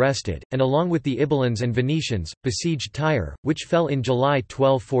to be arrested, and along with the Ibelins and Venetians, besieged Tyre, which fell in July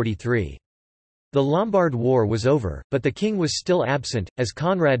 1243. The Lombard War was over, but the king was still absent, as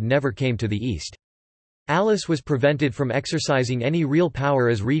Conrad never came to the east. Alice was prevented from exercising any real power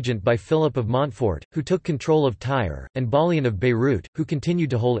as regent by Philip of Montfort, who took control of Tyre, and Balian of Beirut, who continued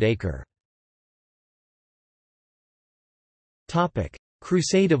to hold Acre.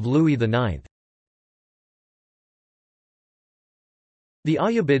 Crusade of Louis IX. The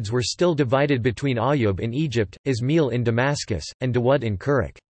Ayyubids were still divided between Ayyub in Egypt, Ismail in Damascus, and Dawud in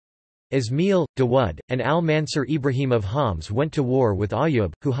Kurik. Ismail, Dawud, and al-Mansur Ibrahim of Homs went to war with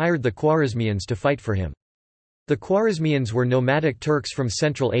Ayyub, who hired the Khwarezmians to fight for him. The Khwarezmians were nomadic Turks from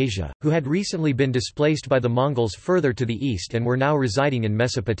Central Asia, who had recently been displaced by the Mongols further to the east and were now residing in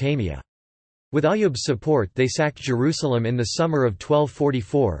Mesopotamia. With Ayyub's support they sacked Jerusalem in the summer of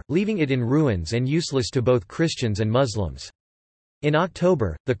 1244, leaving it in ruins and useless to both Christians and Muslims. In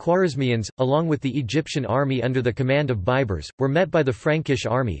October, the Khwarezmians, along with the Egyptian army under the command of Baibars, were met by the Frankish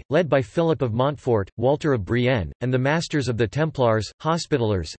army, led by Philip of Montfort, Walter of Brienne, and the masters of the Templars,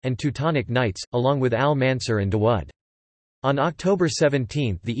 Hospitallers, and Teutonic Knights, along with al-Mansur and Dawud. On October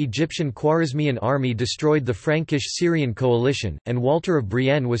 17 the Egyptian Khwarezmian army destroyed the Frankish-Syrian coalition, and Walter of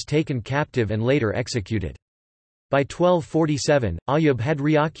Brienne was taken captive and later executed. By 1247, Ayyub had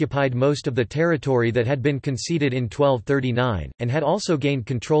reoccupied most of the territory that had been conceded in 1239, and had also gained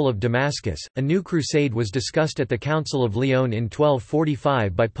control of Damascus. A new crusade was discussed at the Council of Lyon in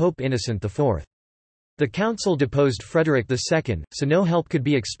 1245 by Pope Innocent IV. The council deposed Frederick II, so no help could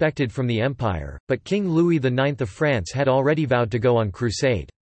be expected from the empire, but King Louis IX of France had already vowed to go on crusade.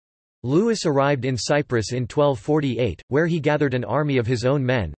 Louis arrived in Cyprus in 1248, where he gathered an army of his own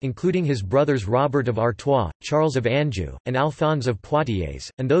men, including his brothers Robert of Artois, Charles of Anjou, and Alphonse of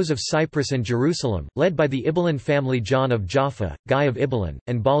Poitiers, and those of Cyprus and Jerusalem, led by the Ibelin family John of Jaffa, Guy of Ibelin,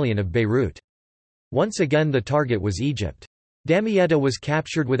 and Balian of Beirut. Once again the target was Egypt. Damietta was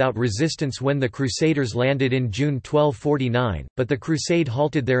captured without resistance when the Crusaders landed in June 1249, but the crusade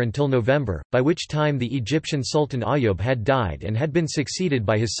halted there until November, by which time the Egyptian Sultan Ayyub had died and had been succeeded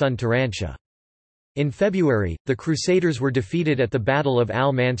by his son Turanshah. In February, the Crusaders were defeated at the Battle of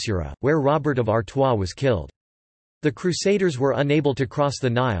Al-Mansura, where Robert of Artois was killed. The Crusaders were unable to cross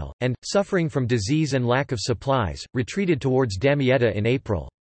the Nile, and, suffering from disease and lack of supplies, retreated towards Damietta in April.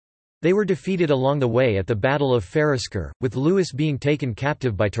 They were defeated along the way at the Battle of Faraskar, with Louis being taken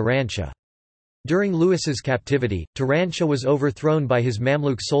captive by Turanshah. During Louis's captivity, Turanshah was overthrown by his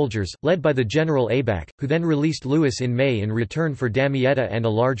Mamluk soldiers, led by the general Aybak, who then released Louis in May in return for Damietta and a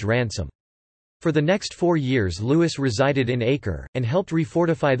large ransom. For the next 4 years Louis resided in Acre, and helped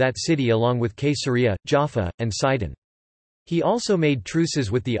refortify that city along with Caesarea, Jaffa, and Sidon. He also made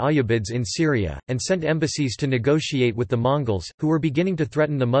truces with the Ayyubids in Syria, and sent embassies to negotiate with the Mongols, who were beginning to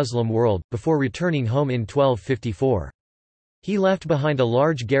threaten the Muslim world, before returning home in 1254. He left behind a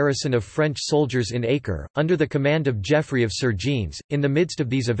large garrison of French soldiers in Acre, under the command of Geoffrey of Surgines. In the midst of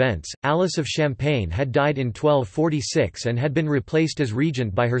these events, Alice of Champagne had died in 1246 and had been replaced as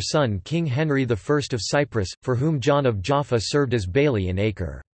regent by her son King Henry I of Cyprus, for whom John of Jaffa served as bailey in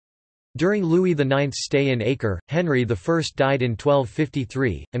Acre. During Louis IX's stay in Acre, Henry I died in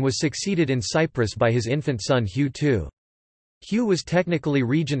 1253, and was succeeded in Cyprus by his infant son Hugh II. Hugh was technically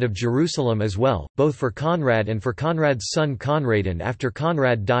regent of Jerusalem as well, both for Conrad and for Conrad's son Conradin after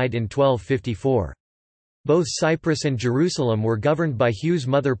Conrad died in 1254. Both Cyprus and Jerusalem were governed by Hugh's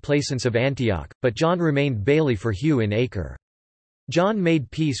mother Placence of Antioch, but John remained bailey for Hugh in Acre. John made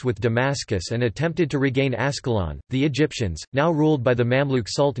peace with Damascus and attempted to regain Ascalon. The Egyptians, now ruled by the Mamluk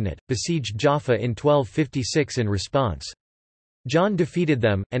Sultanate, besieged Jaffa in 1256 in response. John defeated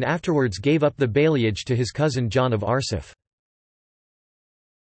them, and afterwards gave up the baileyage to his cousin John of Arsuf.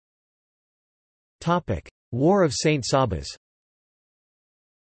 War of St. Sabas.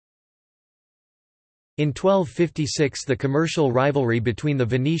 In 1256 the commercial rivalry between the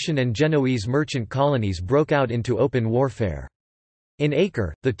Venetian and Genoese merchant colonies broke out into open warfare. In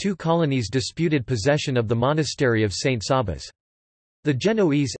Acre, the two colonies disputed possession of the monastery of St. Sabas. The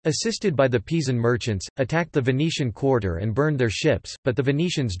Genoese, assisted by the Pisan merchants, attacked the Venetian quarter and burned their ships, but the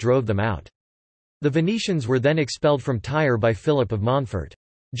Venetians drove them out. The Venetians were then expelled from Tyre by Philip of Montfort.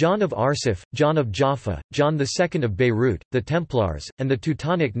 John of Arsuf, John of Jaffa, John II of Beirut, the Templars, and the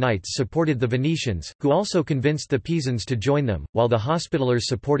Teutonic Knights supported the Venetians, who also convinced the Pisans to join them, while the Hospitallers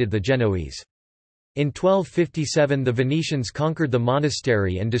supported the Genoese. In 1257 the Venetians conquered the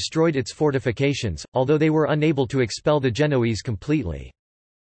monastery and destroyed its fortifications, although they were unable to expel the Genoese completely.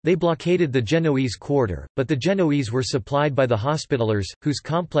 They blockaded the Genoese quarter, but the Genoese were supplied by the Hospitallers, whose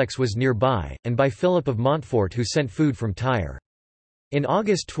complex was nearby, and by Philip of Montfort who sent food from Tyre. In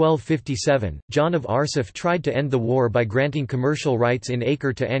August 1257, John of Arsuf tried to end the war by granting commercial rights in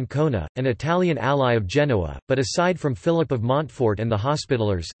Acre to Ancona, an Italian ally of Genoa, but aside from Philip of Montfort and the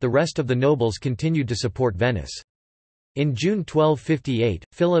Hospitallers, the rest of the nobles continued to support Venice. In June 1258,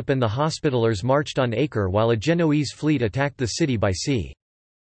 Philip and the Hospitallers marched on Acre while a Genoese fleet attacked the city by sea.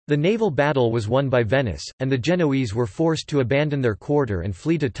 The naval battle was won by Venice, and the Genoese were forced to abandon their quarter and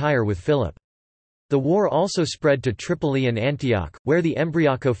flee to Tyre with Philip. The war also spread to Tripoli and Antioch, where the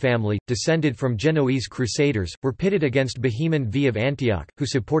Embriaco family, descended from Genoese crusaders, were pitted against Bohemond V of Antioch, who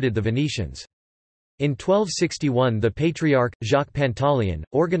supported the Venetians. In 1261 the Patriarch, Jacques Pantaleon,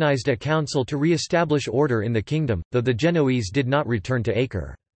 organized a council to re-establish order in the kingdom, though the Genoese did not return to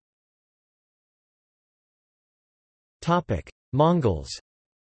Acre. Mongols.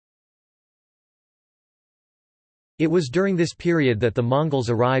 It was during this period that the Mongols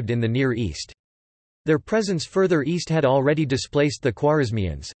arrived in the Near East. Their presence further east had already displaced the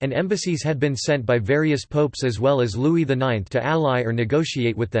Khwarezmians, and embassies had been sent by various popes as well as Louis IX to ally or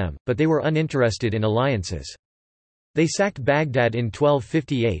negotiate with them, but they were uninterested in alliances. They sacked Baghdad in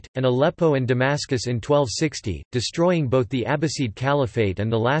 1258, and Aleppo and Damascus in 1260, destroying both the Abbasid Caliphate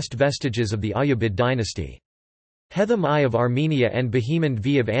and the last vestiges of the Ayyubid dynasty. Hethum I of Armenia and Bohemond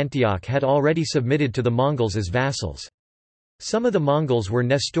V of Antioch had already submitted to the Mongols as vassals. Some of the Mongols were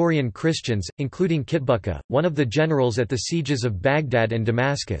Nestorian Christians, including Kitbuka, one of the generals at the sieges of Baghdad and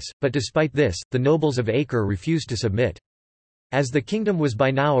Damascus, but despite this, the nobles of Acre refused to submit. As the kingdom was by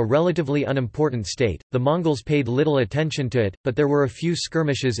now a relatively unimportant state, the Mongols paid little attention to it, but there were a few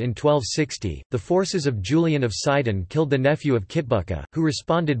skirmishes in 1260. The forces of Julian of Sidon killed the nephew of Kitbuka, who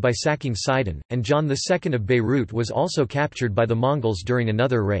responded by sacking Sidon, and John II of Beirut was also captured by the Mongols during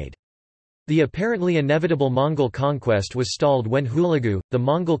another raid. The apparently inevitable Mongol conquest was stalled when Hulagu, the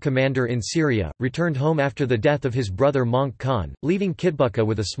Mongol commander in Syria, returned home after the death of his brother Möngke Khan, leaving Kitbuka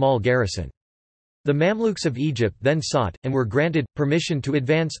with a small garrison. The Mamluks of Egypt then sought, and were granted, permission to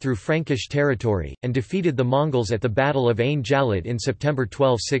advance through Frankish territory, and defeated the Mongols at the Battle of Ain Jalut in September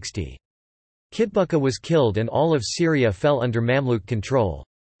 1260. Kitbuka was killed and all of Syria fell under Mamluk control.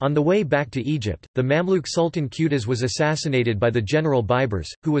 On the way back to Egypt, the Mamluk Sultan Qutuz was assassinated by the general Baibars,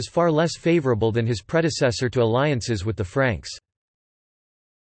 who was far less favorable than his predecessor to alliances with the Franks.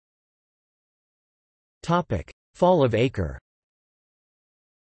 Fall of Acre.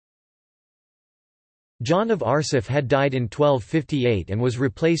 John of Arsuf had died in 1258 and was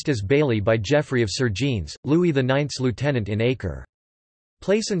replaced as Bailey by Geoffrey of Sergines, Louis IX's lieutenant in Acre.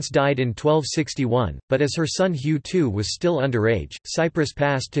 Plaisance died in 1261, but as her son Hugh II was still underage, Cyprus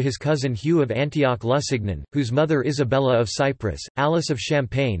passed to his cousin Hugh of Antioch-Lusignan, whose mother Isabella of Cyprus, Alice of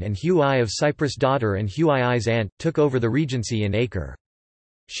Champagne and Hugh I of Cyprus' daughter and Hugh I's aunt, took over the regency in Acre.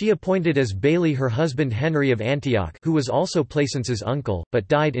 She appointed as Bailey her husband Henry of Antioch, who was also Plaisance's uncle, but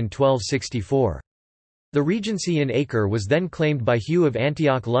died in 1264. The regency in Acre was then claimed by Hugh of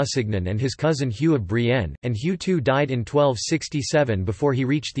Antioch-Lusignan and his cousin Hugh of Brienne, and Hugh II died in 1267 before he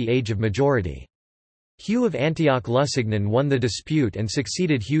reached the age of majority. Hugh of Antioch-Lusignan won the dispute and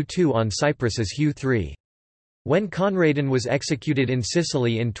succeeded Hugh II on Cyprus as Hugh III. When Conradin was executed in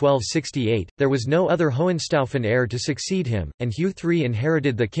Sicily in 1268, there was no other Hohenstaufen heir to succeed him, and Hugh III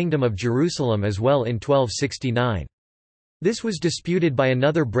inherited the Kingdom of Jerusalem as well in 1269. This was disputed by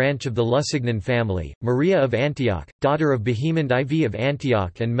another branch of the Lusignan family, Maria of Antioch, daughter of Bohemond IV of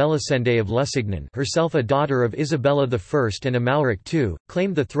Antioch and Melisende of Lusignan, herself a daughter of Isabella I and Amalric II,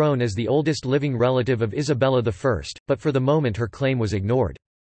 claimed the throne as the oldest living relative of Isabella I, but for the moment her claim was ignored.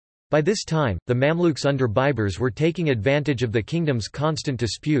 By this time, the Mamluks under Baibars were taking advantage of the kingdom's constant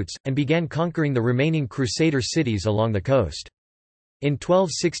disputes, and began conquering the remaining Crusader cities along the coast. In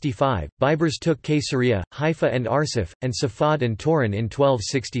 1265, Baibars took Caesarea, Haifa and Arsuf, and Safad and Torin in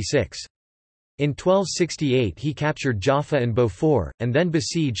 1266. In 1268 he captured Jaffa and Beaufort, and then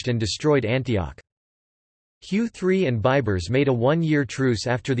besieged and destroyed Antioch. Hugh III and Baibars made a one-year truce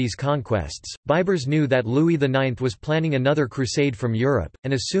after these conquests. Baibars knew that Louis IX was planning another crusade from Europe,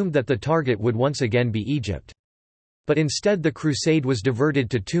 and assumed that the target would once again be Egypt. But instead the crusade was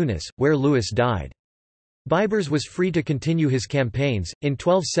diverted to Tunis, where Louis died. Baibars was free to continue his campaigns. In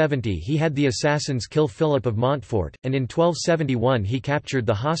 1270 he had the assassins kill Philip of Montfort, and in 1271 he captured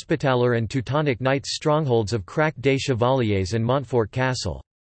the Hospitaller and Teutonic Knights' strongholds of Crac des Chevaliers and Montfort Castle.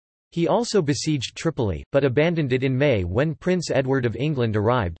 He also besieged Tripoli, but abandoned it in May when Prince Edward of England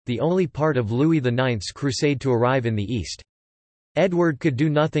arrived, the only part of Louis IX's crusade to arrive in the east. Edward could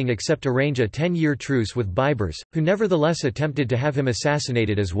do nothing except arrange a 10-year truce with Baibars, who nevertheless attempted to have him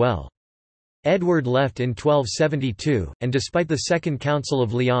assassinated as well. Edward left in 1272, and despite the Second Council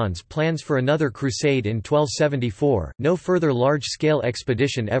of Lyon's plans for another crusade in 1274, no further large-scale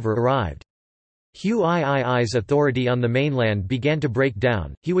expedition ever arrived. Hugh III's authority on the mainland began to break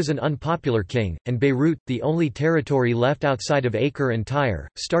down, he was an unpopular king, and Beirut, the only territory left outside of Acre and Tyre,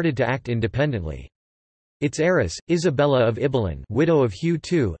 started to act independently. Its heiress, Isabella of Ibelin, widow of Hugh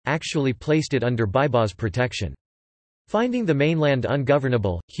II, actually placed it under Baibars' protection. Finding the mainland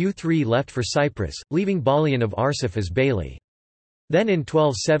ungovernable, Hugh III left for Cyprus, leaving Balian of Arsuf as Bailey. Then in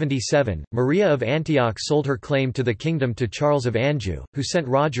 1277, Maria of Antioch sold her claim to the kingdom to Charles of Anjou, who sent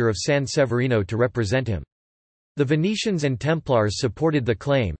Roger of San Severino to represent him. The Venetians and Templars supported the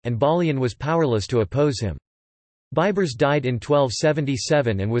claim, and Balian was powerless to oppose him. Baibars died in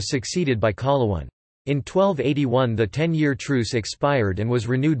 1277 and was succeeded by Calawan. In 1281 the 10-year truce expired and was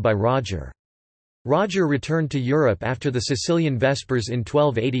renewed by Roger. Roger returned to Europe after the Sicilian Vespers in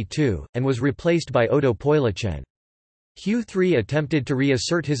 1282, and was replaced by Odo Poilecen. Hugh III attempted to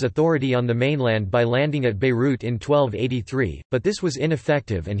reassert his authority on the mainland by landing at Beirut in 1283, but this was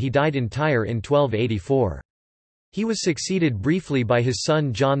ineffective and he died in Tyre in 1284. He was succeeded briefly by his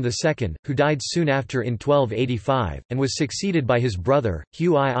son John II, who died soon after in 1285, and was succeeded by his brother,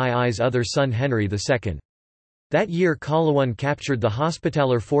 Hugh III's other son Henry II. That year Calonne captured the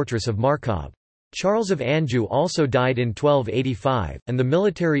Hospitaller fortress of Marcob. Charles of Anjou also died in 1285, and the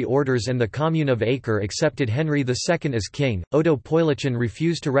military orders and the Commune of Acre accepted Henry II as king. Odo Poilochin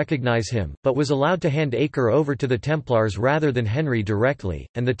refused to recognize him, but was allowed to hand Acre over to the Templars rather than Henry directly,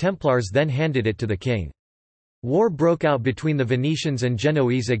 and the Templars then handed it to the king. War broke out between the Venetians and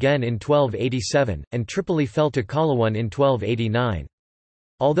Genoese again in 1287, and Tripoli fell to Calonne in 1289.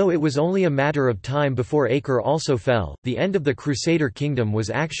 Although it was only a matter of time before Acre also fell, the end of the Crusader kingdom was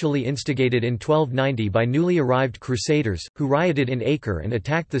actually instigated in 1290 by newly arrived Crusaders, who rioted in Acre and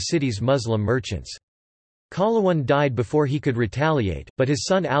attacked the city's Muslim merchants. Calonne died before he could retaliate, but his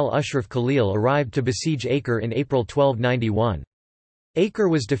son al-Ashraf Khalil arrived to besiege Acre in April 1291. Acre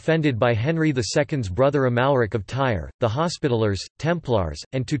was defended by Henry II's brother Amalric of Tyre, the Hospitallers, Templars,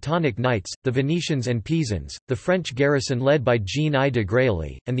 and Teutonic Knights, the Venetians and Pisans, the French garrison led by Jean I de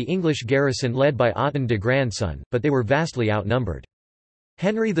Grailly, and the English garrison led by Othon de Grandson, but they were vastly outnumbered.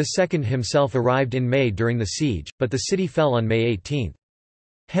 Henry II himself arrived in May during the siege, but the city fell on May 18.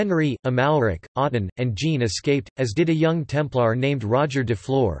 Henry, Amalric, Othon, and Jean escaped, as did a young Templar named Roger de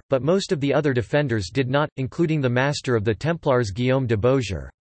Fleur, but most of the other defenders did not, including the master of the Templars Guillaume de Beaujeu.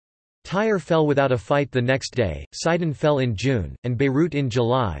 Tyre fell without a fight the next day, Sidon fell in June, and Beirut in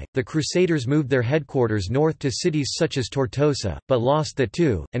July. The Crusaders moved their headquarters north to cities such as Tortosa, but lost that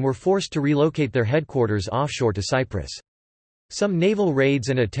too, and were forced to relocate their headquarters offshore to Cyprus. Some naval raids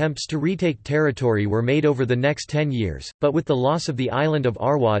and attempts to retake territory were made over the next 10 years, but with the loss of the island of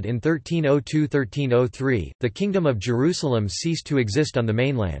Arwad in 1302–1303, the Kingdom of Jerusalem ceased to exist on the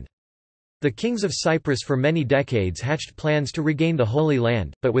mainland. The kings of Cyprus for many decades hatched plans to regain the Holy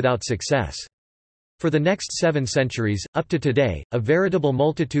Land, but without success. For the next 7 centuries, up to today, a veritable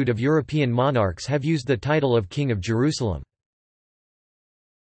multitude of European monarchs have used the title of King of Jerusalem.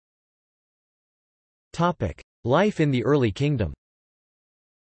 Life in the early kingdom.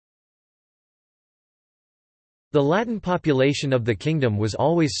 The Latin population of the kingdom was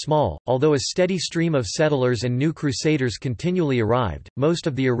always small, although a steady stream of settlers and new crusaders continually arrived. Most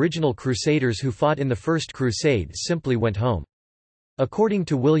of the original crusaders who fought in the First Crusade simply went home. According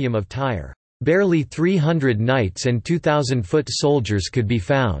to William of Tyre, barely 300 knights and 2,000 foot soldiers could be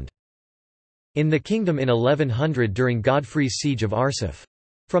found in the kingdom in 1100 during Godfrey's siege of Arsuf.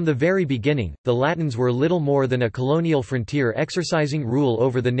 From the very beginning, the Latins were little more than a colonial frontier exercising rule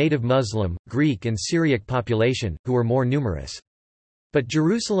over the native Muslim, Greek and Syriac population, who were more numerous. But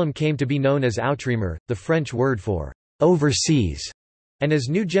Jerusalem came to be known as Outremer, the French word for overseas, and as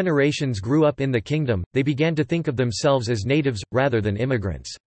new generations grew up in the kingdom, they began to think of themselves as natives, rather than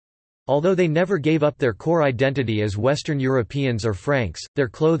immigrants. Although they never gave up their core identity as Western Europeans or Franks, their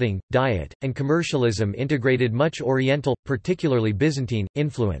clothing, diet, and commercialism integrated much Oriental, particularly Byzantine,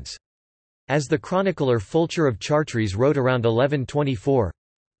 influence. As the chronicler Fulcher of Chartres wrote around 1124,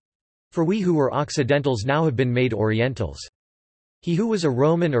 "For we who were Occidentals now have been made Orientals. He who was a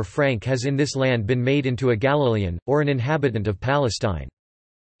Roman or Frank has in this land been made into a Galilean, or an inhabitant of Palestine.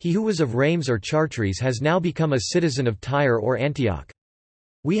 He who was of Reims or Chartres has now become a citizen of Tyre or Antioch.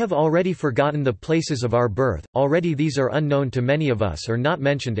 We have already forgotten the places of our birth, already these are unknown to many of us or not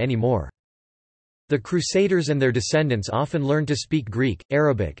mentioned any more." The Crusaders and their descendants often learned to speak Greek,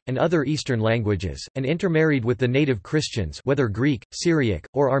 Arabic, and other Eastern languages, and intermarried with the native Christians, whether Greek, Syriac,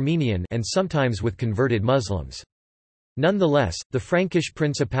 or Armenian, and sometimes with converted Muslims. Nonetheless, the Frankish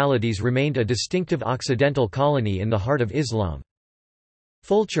principalities remained a distinctive Occidental colony in the heart of Islam.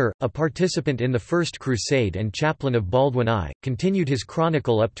 Fulcher, a participant in the First Crusade and chaplain of Baldwin I, continued his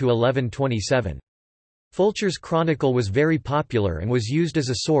chronicle up to 1127. Fulcher's chronicle was very popular and was used as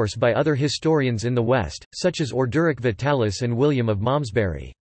a source by other historians in the West, such as Orderic Vitalis and William of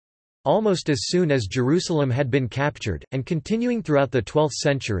Malmesbury. Almost as soon as Jerusalem had been captured, and continuing throughout the 12th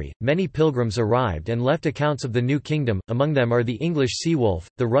century, many pilgrims arrived and left accounts of the new kingdom. Among them are the English Ceolwulf,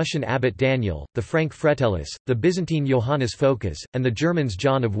 the Russian abbot Daniel, the Frank Fretelis, the Byzantine Johannes Phocas, and the Germans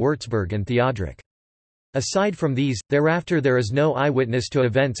John of Würzburg and Theodoric. Aside from these, thereafter there is no eyewitness to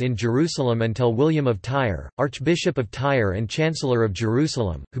events in Jerusalem until William of Tyre, Archbishop of Tyre and Chancellor of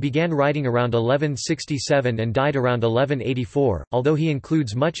Jerusalem, who began writing around 1167 and died around 1184, although he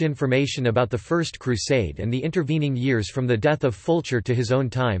includes much information about the First Crusade and the intervening years from the death of Fulcher to his own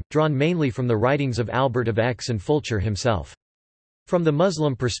time, drawn mainly from the writings of Albert of Aix and Fulcher himself. From the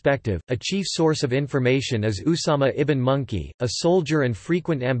Muslim perspective, a chief source of information is Usama ibn Munki, a soldier and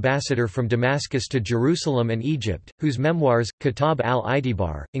frequent ambassador from Damascus to Jerusalem and Egypt, whose memoirs, Kitab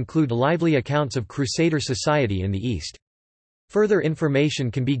al-Idibar, include lively accounts of Crusader society in the East. Further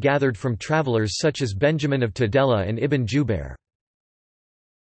information can be gathered from travelers such as Benjamin of Tudela and Ibn Jubair.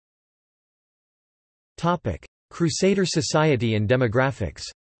 Crusader society and demographics.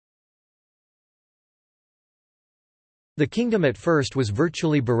 The kingdom at first was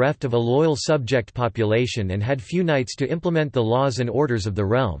virtually bereft of a loyal subject population and had few knights to implement the laws and orders of the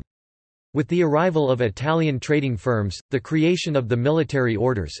realm. With the arrival of Italian trading firms, the creation of the military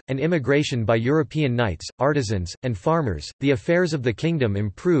orders, and immigration by European knights, artisans, and farmers, the affairs of the kingdom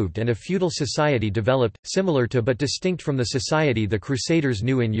improved and a feudal society developed, similar to but distinct from the society the Crusaders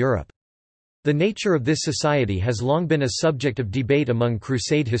knew in Europe. The nature of this society has long been a subject of debate among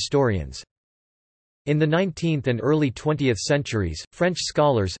Crusade historians. In the 19th and early 20th centuries, French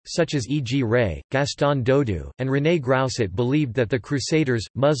scholars, such as E. G. Ray, Gaston Dodou, and René Grousset believed that the Crusaders,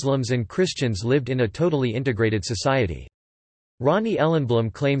 Muslims and Christians lived in a totally integrated society. Ronnie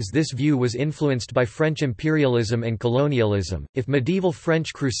Ellenblum claims this view was influenced by French imperialism and colonialism. If medieval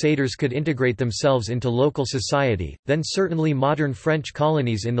French Crusaders could integrate themselves into local society, then certainly modern French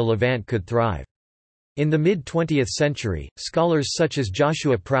colonies in the Levant could thrive. In the mid-20th century, scholars such as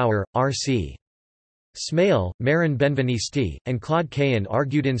Joshua Prower, R.C. Smale, Marin Benvenisti, and Claude Cahen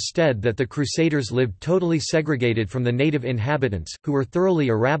argued instead that the Crusaders lived totally segregated from the native inhabitants, who were thoroughly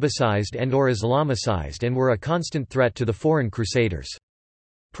Arabicized and/or Islamicized and were a constant threat to the foreign Crusaders.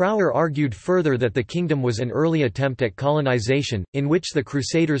 Prower argued further that the kingdom was an early attempt at colonization, in which the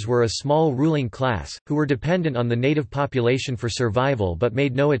Crusaders were a small ruling class, who were dependent on the native population for survival but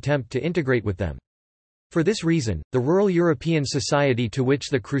made no attempt to integrate with them. For this reason, the rural European society to which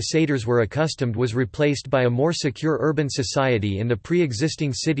the Crusaders were accustomed was replaced by a more secure urban society in the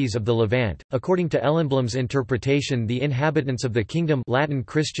pre-existing cities of the Levant. According to Ellenblum's interpretation, the inhabitants of the kingdom, Latin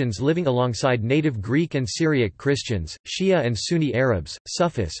Christians living alongside native Greek and Syriac Christians, Shia and Sunni Arabs,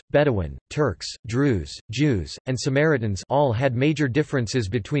 Sufis, Bedouin, Turks, Druze, Jews, and Samaritans, all had major differences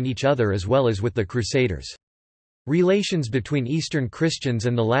between each other as well as with the Crusaders. Relations between Eastern Christians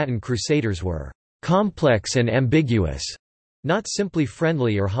and the Latin Crusaders were complex and ambiguous, not simply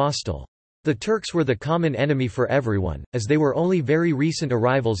friendly or hostile. The Turks were the common enemy for everyone, as they were only very recent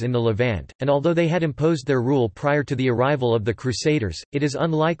arrivals in the Levant, and although they had imposed their rule prior to the arrival of the Crusaders, it is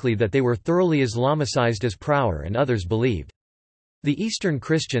unlikely that they were thoroughly Islamicized as Prower and others believed. The Eastern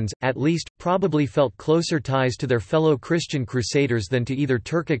Christians, at least, probably felt closer ties to their fellow Christian Crusaders than to either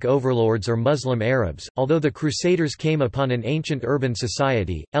Turkic overlords or Muslim Arabs. Although the Crusaders came upon an ancient urban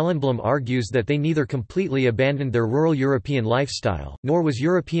society, Ellenblum argues that they neither completely abandoned their rural European lifestyle, nor was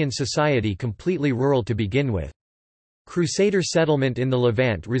European society completely rural to begin with. Crusader settlement in the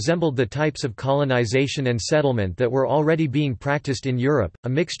Levant resembled the types of colonization and settlement that were already being practiced in Europe, a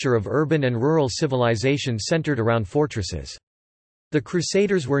mixture of urban and rural civilization centered around fortresses. The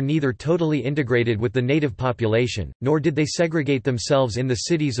Crusaders were neither totally integrated with the native population, nor did they segregate themselves in the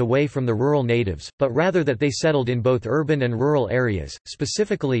cities away from the rural natives, but rather that they settled in both urban and rural areas.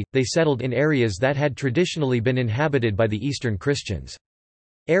 Specifically, they settled in areas that had traditionally been inhabited by the Eastern Christians.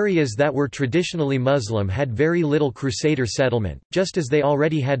 Areas that were traditionally Muslim had very little Crusader settlement, just as they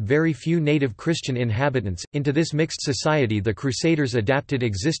already had very few native Christian inhabitants. Into this mixed society, the Crusaders adapted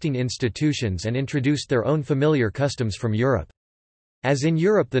existing institutions and introduced their own familiar customs from Europe. As in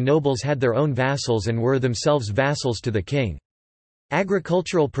Europe, the nobles had their own vassals and were themselves vassals to the king.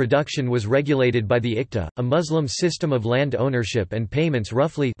 Agricultural production was regulated by the Iqta, a Muslim system of land ownership and payments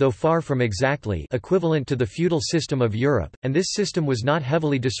roughly, though far from exactly, equivalent to the feudal system of Europe, and this system was not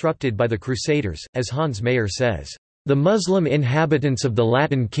heavily disrupted by the Crusaders, as Hans Mayer says. The Muslim inhabitants of the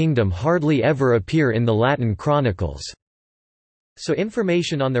Latin kingdom hardly ever appear in the Latin chronicles, so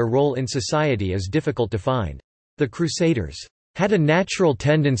information on their role in society is difficult to find. The Crusaders had a natural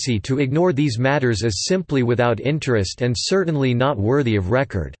tendency to ignore these matters as simply without interest and certainly not worthy of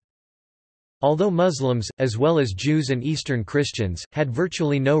record. Although Muslims, as well as Jews and Eastern Christians, had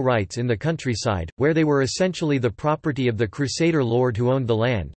virtually no rights in the countryside, where they were essentially the property of the Crusader lord who owned the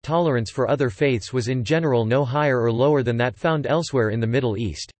land, tolerance for other faiths was in general no higher or lower than that found elsewhere in the Middle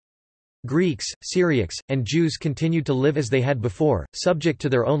East. Greeks, Syriacs, and Jews continued to live as they had before, subject to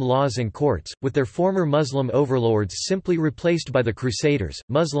their own laws and courts, with their former Muslim overlords simply replaced by the Crusaders.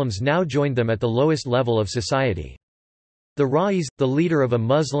 Muslims now joined them at the lowest level of society. The Rais, the leader of a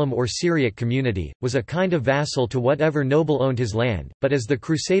Muslim or Syriac community, was a kind of vassal to whatever noble owned his land, but as the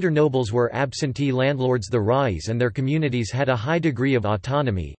Crusader nobles were absentee landlords, the Rais and their communities had a high degree of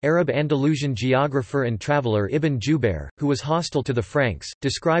autonomy. Arab Andalusian geographer and traveller Ibn Jubair, who was hostile to the Franks,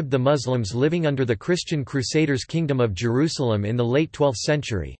 described the Muslims living under the Christian Crusaders' Kingdom of Jerusalem in the late 12th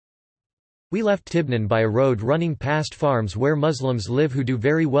century. We left Tibnan by a road running past farms where Muslims live who do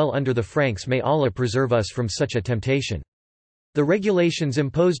very well under the Franks. May Allah preserve us from such a temptation. The regulations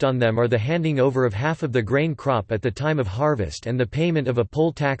imposed on them are the handing over of half of the grain crop at the time of harvest and the payment of a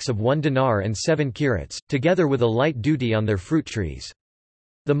poll tax of 1 dinar and 7 kirats, together with a light duty on their fruit trees.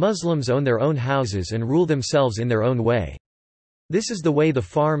 The Muslims own their own houses and rule themselves in their own way. This is the way the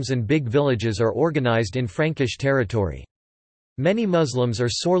farms and big villages are organized in Frankish territory. Many Muslims are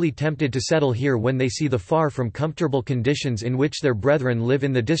sorely tempted to settle here when they see the far from comfortable conditions in which their brethren live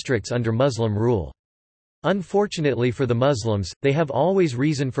in the districts under Muslim rule. Unfortunately for the Muslims, they have always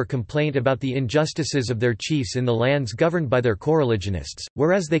reason for complaint about the injustices of their chiefs in the lands governed by their coreligionists,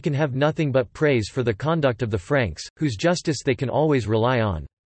 whereas they can have nothing but praise for the conduct of the Franks, whose justice they can always rely on.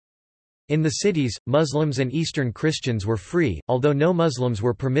 In the cities, Muslims and Eastern Christians were free, although no Muslims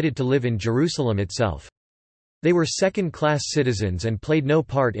were permitted to live in Jerusalem itself. They were second-class citizens and played no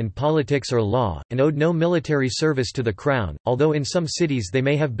part in politics or law, and owed no military service to the crown, although in some cities they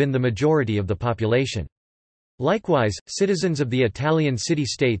may have been the majority of the population. Likewise, citizens of the Italian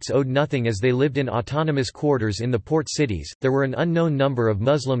city-states owed nothing as they lived in autonomous quarters in the port cities. There were an unknown number of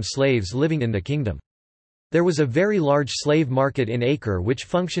Muslim slaves living in the kingdom. There was a very large slave market in Acre which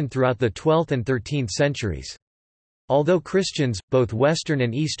functioned throughout the 12th and 13th centuries. Although Christians, both Western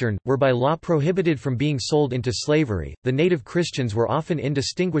and Eastern, were by law prohibited from being sold into slavery, the native Christians were often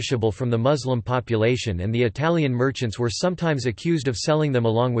indistinguishable from the Muslim population, and the Italian merchants were sometimes accused of selling them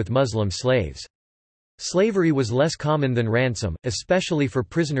along with Muslim slaves. Slavery was less common than ransom, especially for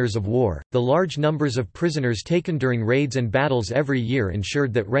prisoners of war. The large numbers of prisoners taken during raids and battles every year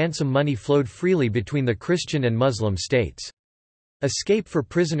ensured that ransom money flowed freely between the Christian and Muslim states. Escape for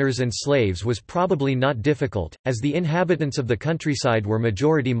prisoners and slaves was probably not difficult, as the inhabitants of the countryside were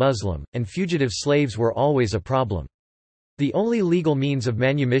majority Muslim, and fugitive slaves were always a problem. The only legal means of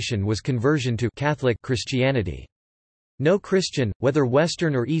manumission was conversion to Catholic Christianity. No Christian, whether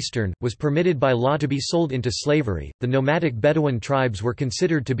Western or Eastern, was permitted by law to be sold into slavery. The nomadic Bedouin tribes were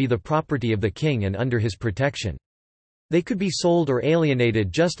considered to be the property of the king and under his protection. They could be sold or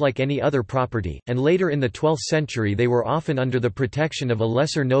alienated just like any other property, and later in the 12th century they were often under the protection of a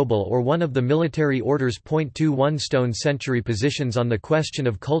lesser noble or one of the military orders. 21 Stone century positions on the question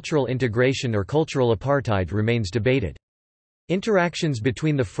of cultural integration or cultural apartheid remains debated. Interactions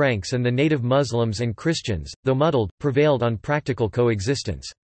between the Franks and the native Muslims and Christians, though muddled, prevailed on practical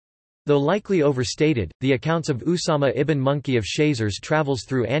coexistence. Though likely overstated, the accounts of Usama ibn Munki of Shazer's travels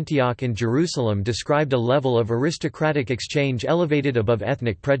through Antioch and Jerusalem described a level of aristocratic exchange elevated above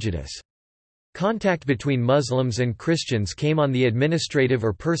ethnic prejudice. Contact between Muslims and Christians came on the administrative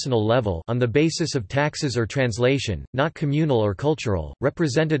or personal level, on the basis of taxes or translation, not communal or cultural,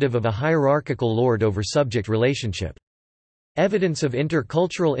 representative of a hierarchical lord-over-subject relationship. Evidence of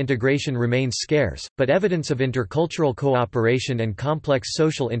intercultural integration remains scarce, but evidence of intercultural cooperation and complex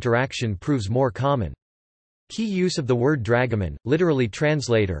social interaction proves more common. Key use of the word dragoman, literally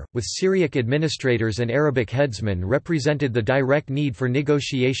translator, with Syriac administrators and Arabic headsmen represented the direct need for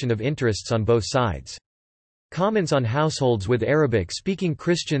negotiation of interests on both sides. Comments on households with Arabic-speaking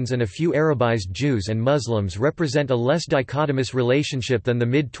Christians and a few Arabized Jews and Muslims represent a less dichotomous relationship than the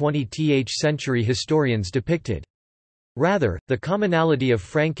mid-20th century historians depicted. Rather, the commonality of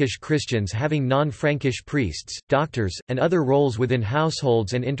Frankish Christians having non-Frankish priests, doctors, and other roles within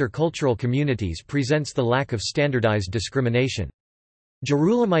households and intercultural communities presents the lack of standardized discrimination.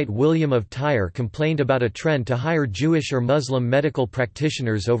 Jerusalemite William of Tyre complained about a trend to hire Jewish or Muslim medical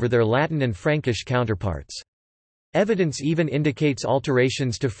practitioners over their Latin and Frankish counterparts. Evidence even indicates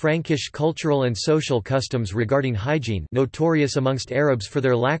alterations to Frankish cultural and social customs regarding hygiene, notorious amongst Arabs for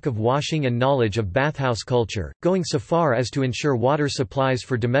their lack of washing and knowledge of bathhouse culture, going so far as to ensure water supplies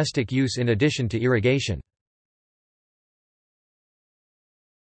for domestic use in addition to irrigation.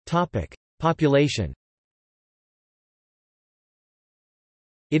 Population.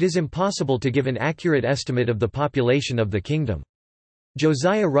 It is impossible to give an accurate estimate of the population of the kingdom.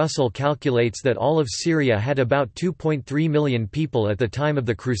 Josiah Russell calculates that all of Syria had about 2.3 million people at the time of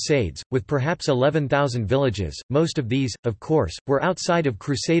the Crusades, with perhaps 11,000 villages. Most of these, of course, were outside of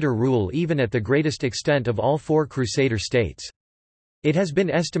Crusader rule even at the greatest extent of all four Crusader states. It has been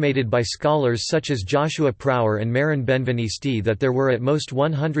estimated by scholars such as Joshua Prower and Marin Benvenisti that there were at most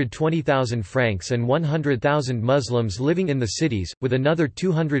 120,000 Franks and 100,000 Muslims living in the cities, with another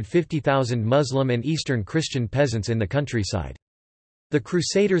 250,000 Muslim and Eastern Christian peasants in the countryside. The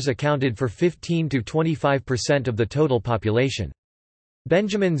Crusaders accounted for 15 to 25% of the total population.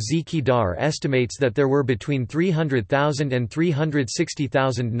 Benjamin Zeki-Dar estimates that there were between 300,000 and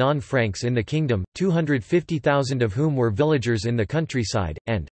 360,000 non-Franks in the kingdom, 250,000 of whom were villagers in the countryside,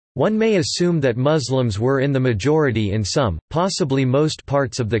 and one may assume that Muslims were in the majority in some, possibly most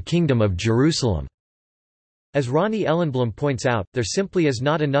parts of the Kingdom of Jerusalem. As Ronnie Ellenblum points out, there simply is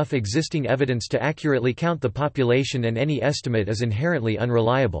not enough existing evidence to accurately count the population, and any estimate is inherently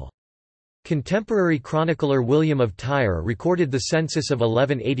unreliable. Contemporary chronicler William of Tyre recorded the census of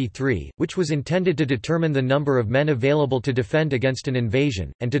 1183, which was intended to determine the number of men available to defend against an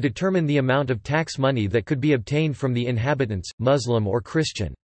invasion, and to determine the amount of tax money that could be obtained from the inhabitants, Muslim or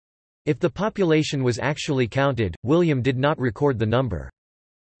Christian. If the population was actually counted, William did not record the number.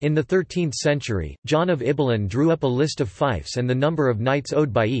 In the 13th century, John of Ibelin drew up a list of fiefs and the number of knights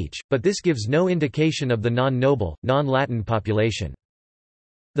owed by each, but this gives no indication of the non-noble, non-Latin population.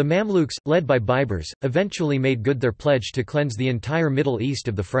 The Mamluks, led by Baibars, eventually made good their pledge to cleanse the entire Middle East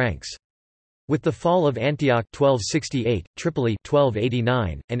of the Franks. With the fall of Antioch 1268, Tripoli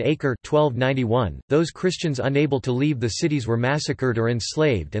 1289, and Acre 1291, those Christians unable to leave the cities were massacred or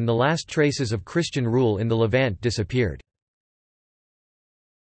enslaved, and the last traces of Christian rule in the Levant disappeared.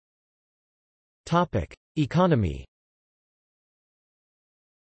 Economy.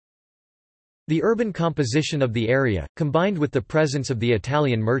 The urban composition of the area, combined with the presence of the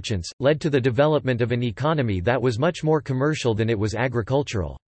Italian merchants, led to the development of an economy that was much more commercial than it was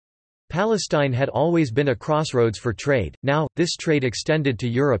agricultural. Palestine had always been a crossroads for trade, now, this trade extended to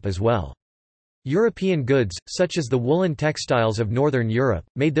Europe as well. European goods, such as the woolen textiles of northern Europe,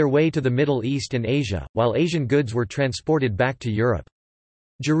 made their way to the Middle East and Asia, while Asian goods were transported back to Europe.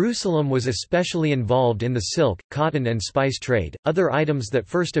 Jerusalem was especially involved in the silk, cotton and spice trade. Other items that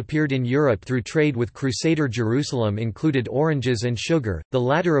first appeared in Europe through trade with Crusader Jerusalem included oranges and sugar, the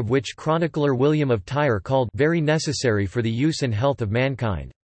latter of which chronicler William of Tyre called very necessary for the use and health of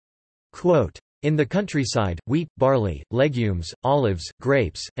mankind. Quote, "In the countryside, wheat, barley, legumes, olives,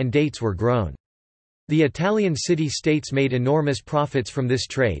 grapes, and dates were grown. The Italian city-states made enormous profits from this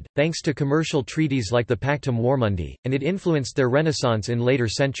trade, thanks to commercial treaties like the Pactum Warmundi, and it influenced their renaissance in later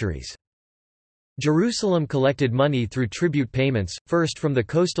centuries. Jerusalem collected money through tribute payments, first from the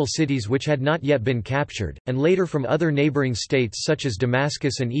coastal cities which had not yet been captured, and later from other neighboring states such as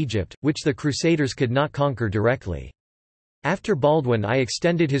Damascus and Egypt, which the Crusaders could not conquer directly. After Baldwin I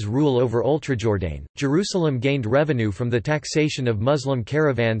extended his rule over Ultrajordain, Jerusalem gained revenue from the taxation of Muslim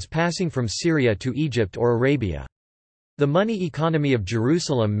caravans passing from Syria to Egypt or Arabia. The money economy of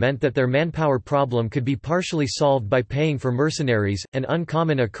Jerusalem meant that their manpower problem could be partially solved by paying for mercenaries, an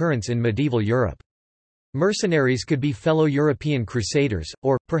uncommon occurrence in medieval Europe. Mercenaries could be fellow European crusaders,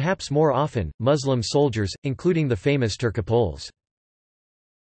 or, perhaps more often, Muslim soldiers, including the famous Turcopoles.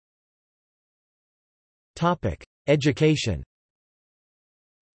 Education.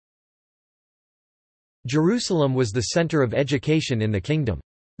 Jerusalem was the center of education in the kingdom.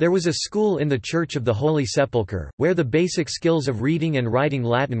 There was a school in the Church of the Holy Sepulchre, where the basic skills of reading and writing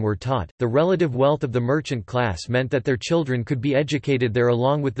Latin were taught. The relative wealth of the merchant class meant that their children could be educated there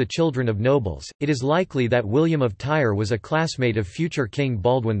along with the children of nobles. It is likely that William of Tyre was a classmate of future King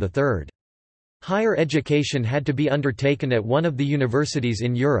Baldwin III. Higher education had to be undertaken at one of the universities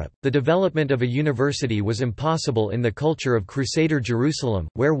in Europe. The development of a university was impossible in the culture of Crusader Jerusalem,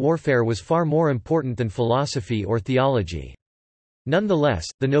 where warfare was far more important than philosophy or theology. Nonetheless,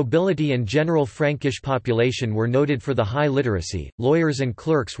 the nobility and general Frankish population were noted for the high literacy, lawyers and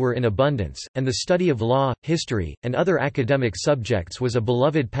clerks were in abundance, and the study of law, history, and other academic subjects was a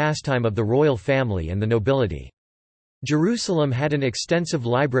beloved pastime of the royal family and the nobility. Jerusalem had an extensive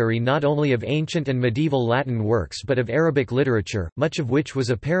library not only of ancient and medieval Latin works but of Arabic literature, much of which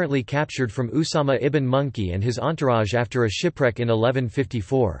was apparently captured from Usama ibn Munki and his entourage after a shipwreck in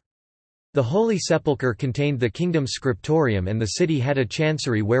 1154. The Holy Sepulchre contained the kingdom's scriptorium and the city had a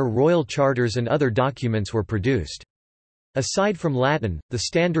chancery where royal charters and other documents were produced. Aside from Latin, the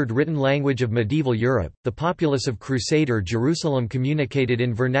standard written language of medieval Europe, the populace of Crusader Jerusalem communicated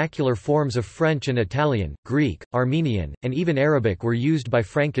in vernacular forms of French and Italian, Greek, Armenian, and even Arabic were used by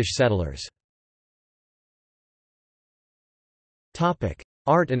Frankish settlers.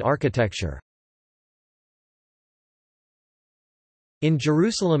 Art and architecture. In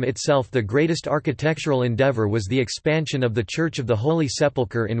Jerusalem itself the greatest architectural endeavor was the expansion of the Church of the Holy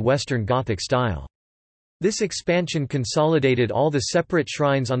Sepulchre in Western Gothic style. This expansion consolidated all the separate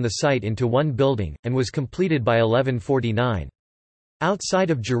shrines on the site into one building, and was completed by 1149. Outside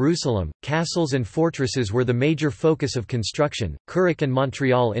of Jerusalem, castles and fortresses were the major focus of construction. Curragh and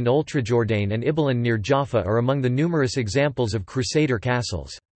Montreal in Ultrajourdain and Ibelin near Jaffa are among the numerous examples of Crusader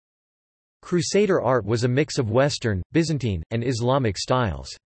castles. Crusader art was a mix of Western, Byzantine, and Islamic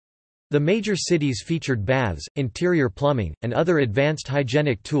styles. The major cities featured baths, interior plumbing, and other advanced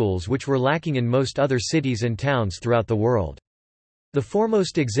hygienic tools which were lacking in most other cities and towns throughout the world. The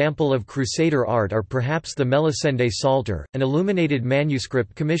foremost example of Crusader art are perhaps the Melisende Psalter, an illuminated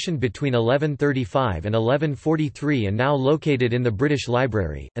manuscript commissioned between 1135 and 1143 and now located in the British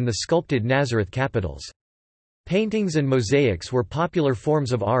Library, and the sculpted Nazareth capitals. Paintings and mosaics were popular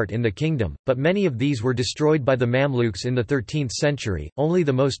forms of art in the kingdom, but many of these were destroyed by the Mamluks in the 13th century. Only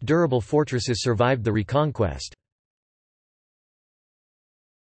the most durable fortresses survived the reconquest.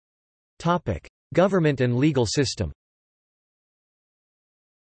 Topic: Government and legal system.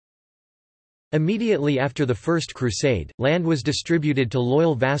 Immediately after the First Crusade, land was distributed to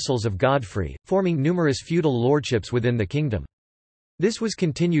loyal vassals of Godfrey, forming numerous feudal lordships within the kingdom. This was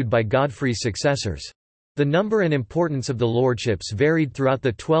continued by Godfrey's successors. The number and importance of the lordships varied throughout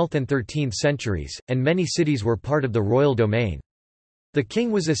the 12th and 13th centuries, and many cities were part of the royal domain. The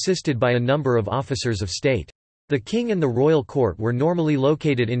king was assisted by a number of officers of state. The king and the royal court were normally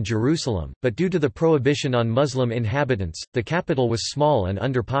located in Jerusalem, but due to the prohibition on Muslim inhabitants, the capital was small and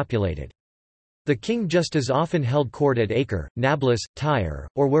underpopulated. The king just as often held court at Acre, Nablus, Tyre,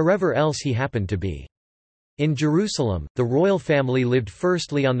 or wherever else he happened to be. In Jerusalem, the royal family lived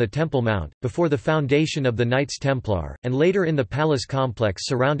firstly on the Temple Mount, before the foundation of the Knights Templar, and later in the palace complex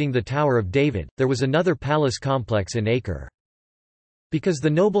surrounding the Tower of David. There was another palace complex in Acre. Because the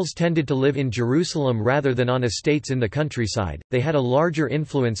nobles tended to live in Jerusalem rather than on estates in the countryside, they had a larger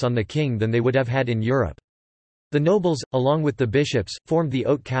influence on the king than they would have had in Europe. The nobles, along with the bishops, formed the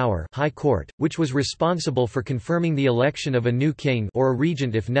Haute Cour High Court, which was responsible for confirming the election of a new king or a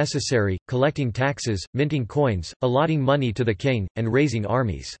regent if necessary, collecting taxes, minting coins, allotting money to the king, and raising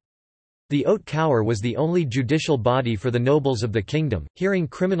armies. The Haute Cour was the only judicial body for the nobles of the kingdom, hearing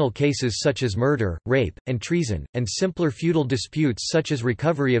criminal cases such as murder, rape, and treason, and simpler feudal disputes such as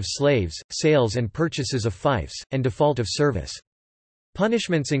recovery of slaves, sales and purchases of fiefs, and default of service.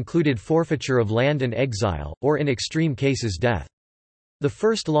 Punishments included forfeiture of land and exile, or in extreme cases death. The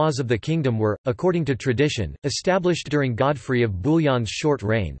first laws of the kingdom were, according to tradition, established during Godfrey of Bouillon's short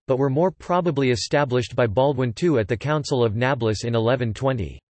reign, but were more probably established by Baldwin II at the Council of Nablus in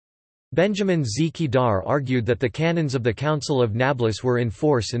 1120. Benjamin Zeki-Dar argued that the canons of the Council of Nablus were in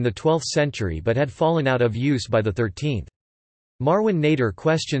force in the 12th century but had fallen out of use by the 13th. Marwan Nader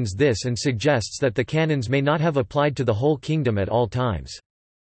questions this and suggests that the canons may not have applied to the whole kingdom at all times.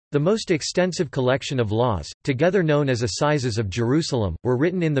 The most extensive collection of laws, together known as Assizes of Jerusalem, were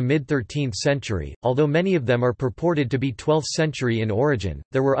written in the mid-13th century, although many of them are purported to be 12th century in origin.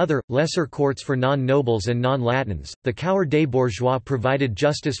 There were other, lesser courts for non-nobles and non-Latins. The Cour des Bourgeois provided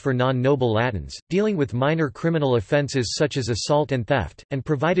justice for non-noble Latins, dealing with minor criminal offences such as assault and theft, and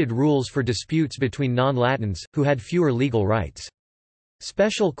provided rules for disputes between non-Latins, who had fewer legal rights.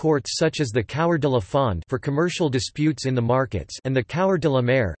 Special courts such as the Cour de la Fond for commercial disputes in the markets and the Cour de la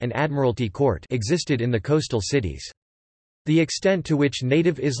Mer, an admiralty court, existed in the coastal cities. The extent to which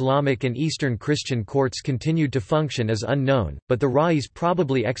native Islamic and Eastern Christian courts continued to function is unknown, but the Rais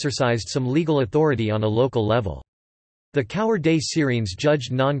probably exercised some legal authority on a local level. The Cour des Syriens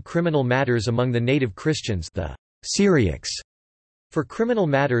judged non-criminal matters among the native Christians, the Syriacs. For criminal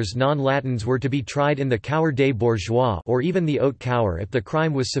matters non-Latins were to be tried in the Cour des Bourgeois or even the Haute Cour if the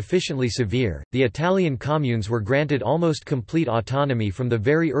crime was sufficiently severe. The Italian communes were granted almost complete autonomy from the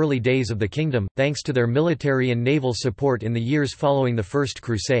very early days of the kingdom, thanks to their military and naval support in the years following the First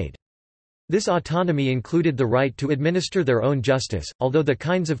Crusade. This autonomy included the right to administer their own justice, although the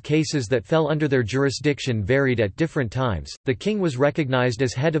kinds of cases that fell under their jurisdiction varied at different times. The king was recognized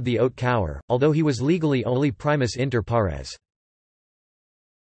as head of the Haute Cour, although he was legally only primus inter pares.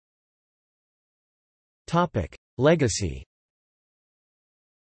 Legacy.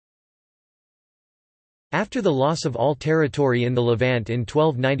 After the loss of all territory in the Levant in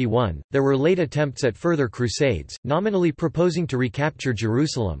 1291, there were late attempts at further crusades, nominally proposing to recapture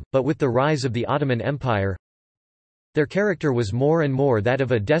Jerusalem, but with the rise of the Ottoman Empire, their character was more and more that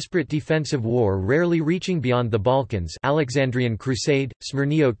of a desperate defensive war rarely reaching beyond the Balkans. Alexandrian Crusade,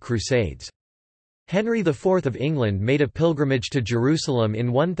 Smyrniote Crusades. Henry IV of England made a pilgrimage to Jerusalem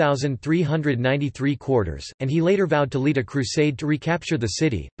in 1393 quarters, and he later vowed to lead a crusade to recapture the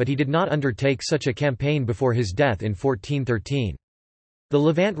city, but he did not undertake such a campaign before his death in 1413. The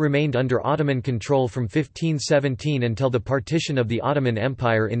Levant remained under Ottoman control from 1517 until the partition of the Ottoman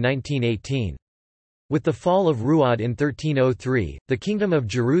Empire in 1918. With the fall of Ruad in 1303, the Kingdom of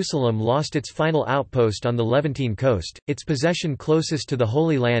Jerusalem lost its final outpost on the Levantine coast, its possession closest to the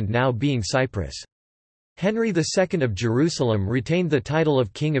Holy Land now being Cyprus. Henry II of Jerusalem retained the title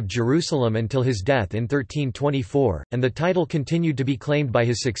of King of Jerusalem until his death in 1324, and the title continued to be claimed by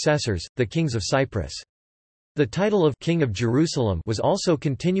his successors, the kings of Cyprus. The title of King of Jerusalem was also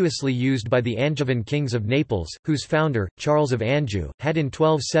continuously used by the Angevin kings of Naples, whose founder, Charles of Anjou, had in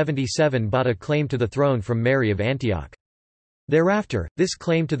 1277 bought a claim to the throne from Mary of Antioch. Thereafter, this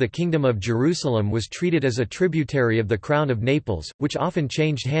claim to the Kingdom of Jerusalem was treated as a tributary of the Crown of Naples, which often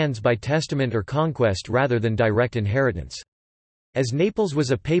changed hands by testament or conquest rather than direct inheritance. As Naples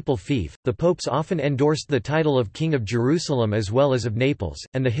was a papal fief, the popes often endorsed the title of King of Jerusalem as well as of Naples,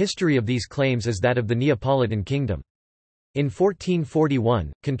 and the history of these claims is that of the Neapolitan kingdom. In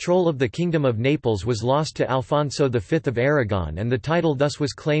 1441, control of the Kingdom of Naples was lost to Alfonso V of Aragon, and the title thus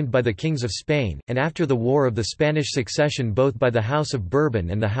was claimed by the kings of Spain, and after the War of the Spanish Succession both by the House of Bourbon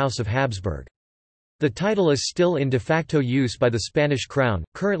and the House of Habsburg. The title is still in de facto use by the Spanish crown,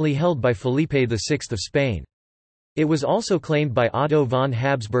 currently held by Felipe VI of Spain. It was also claimed by Otto von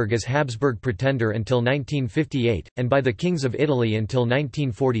Habsburg as Habsburg Pretender until 1958, and by the kings of Italy until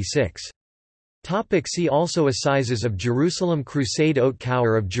 1946. See also Assizes of Jerusalem, Crusade, Haute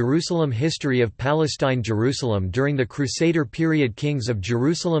Cour of Jerusalem, History of Palestine, Jerusalem during the Crusader period, Kings of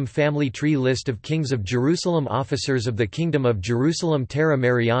Jerusalem, Family tree, List of Kings of Jerusalem, Officers of the Kingdom of Jerusalem, Terra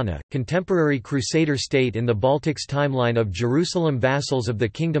Mariana, Contemporary Crusader state in the Baltics, Timeline of Jerusalem, Vassals of the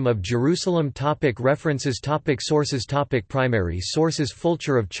Kingdom of Jerusalem. References. Sources. Primary sources.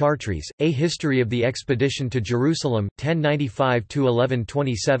 Fulcher of Chartres, A History of the Expedition to Jerusalem,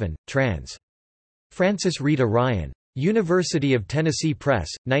 1095–1127, trans. Francis Rita Ryan. University of Tennessee Press,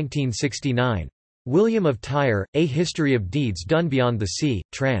 1969. William of Tyre, A History of Deeds Done Beyond the Sea,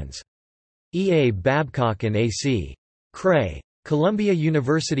 trans. E. A. Babcock and A. C. Cray. Columbia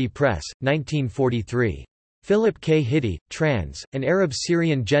University Press, 1943. Philip K. Hitti, trans, An Arab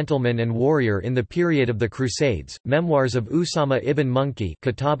Syrian Gentleman and Warrior in the Period of the Crusades, Memoirs of Usama ibn Munki,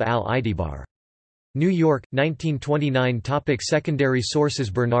 Kitab al-Idibar. New York, 1929. Secondary sources.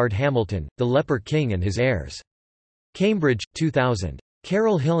 Bernard Hamilton, The Leper King and His Heirs. Cambridge, 2000.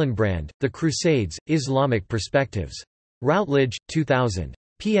 Carol Hillenbrand, The Crusades, Islamic Perspectives. Routledge, 2000.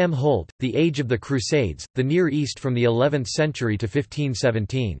 P. M. Holt, The Age of the Crusades, The Near East from the 11th Century to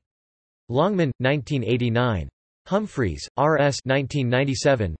 1517. Longman, 1989. Humphreys, R. S.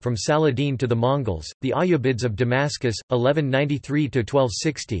 1997. From Saladin to the Mongols, The Ayyubids of Damascus,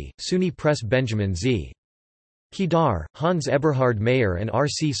 1193–1260, SUNY Press. Benjamin Z. Kedar, Hans Eberhard Mayer and R.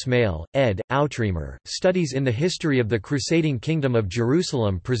 C. Smale, ed., Outremer, Studies in the History of the Crusading Kingdom of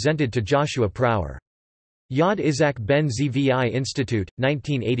Jerusalem presented to Joshua Prower. Yad Isaac Ben Zvi Institute,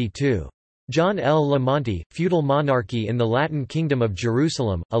 1982. John L. Lamonti, Feudal Monarchy in the Latin Kingdom of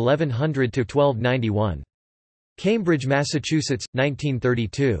Jerusalem, 1100–1291. Cambridge, Massachusetts,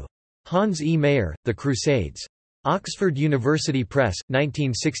 1932. Hans E. Mayer, The Crusades. Oxford University Press,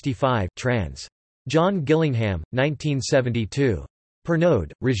 1965, trans. John Gillingham, 1972.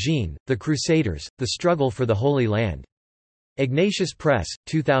 Pernod, Regine, The Crusaders, The Struggle for the Holy Land. Ignatius Press,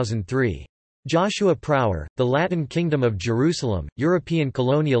 2003. Joshua Prower, The Latin Kingdom of Jerusalem, European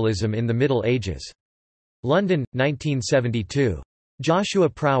Colonialism in the Middle Ages. London, 1972. Joshua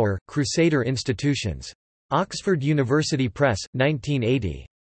Prower, Crusader Institutions. Oxford University Press, 1980.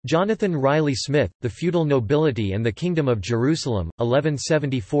 Jonathan Riley Smith, The Feudal Nobility and the Kingdom of Jerusalem,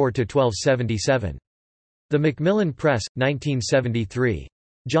 1174–1277. The Macmillan Press, 1973.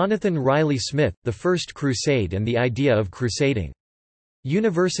 Jonathan Riley Smith, The First Crusade and the Idea of Crusading.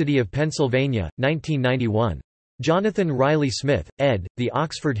 University of Pennsylvania, 1991. Jonathan Riley Smith, ed., The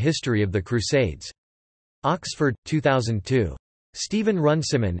Oxford History of the Crusades. Oxford, 2002. Stephen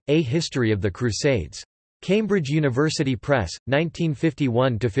Runciman, A History of the Crusades. Cambridge University Press,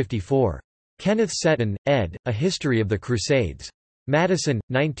 1951–54. Kenneth Seton, ed., A History of the Crusades. Madison,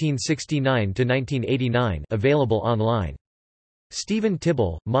 1969–1989, available online. Stephen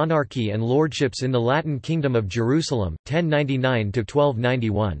Tibble, Monarchy and Lordships in the Latin Kingdom of Jerusalem,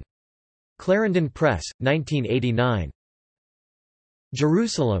 1099–1291. Clarendon Press, 1989.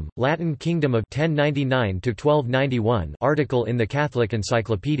 Jerusalem, Latin Kingdom of 1099–1291 article in the Catholic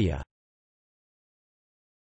Encyclopedia.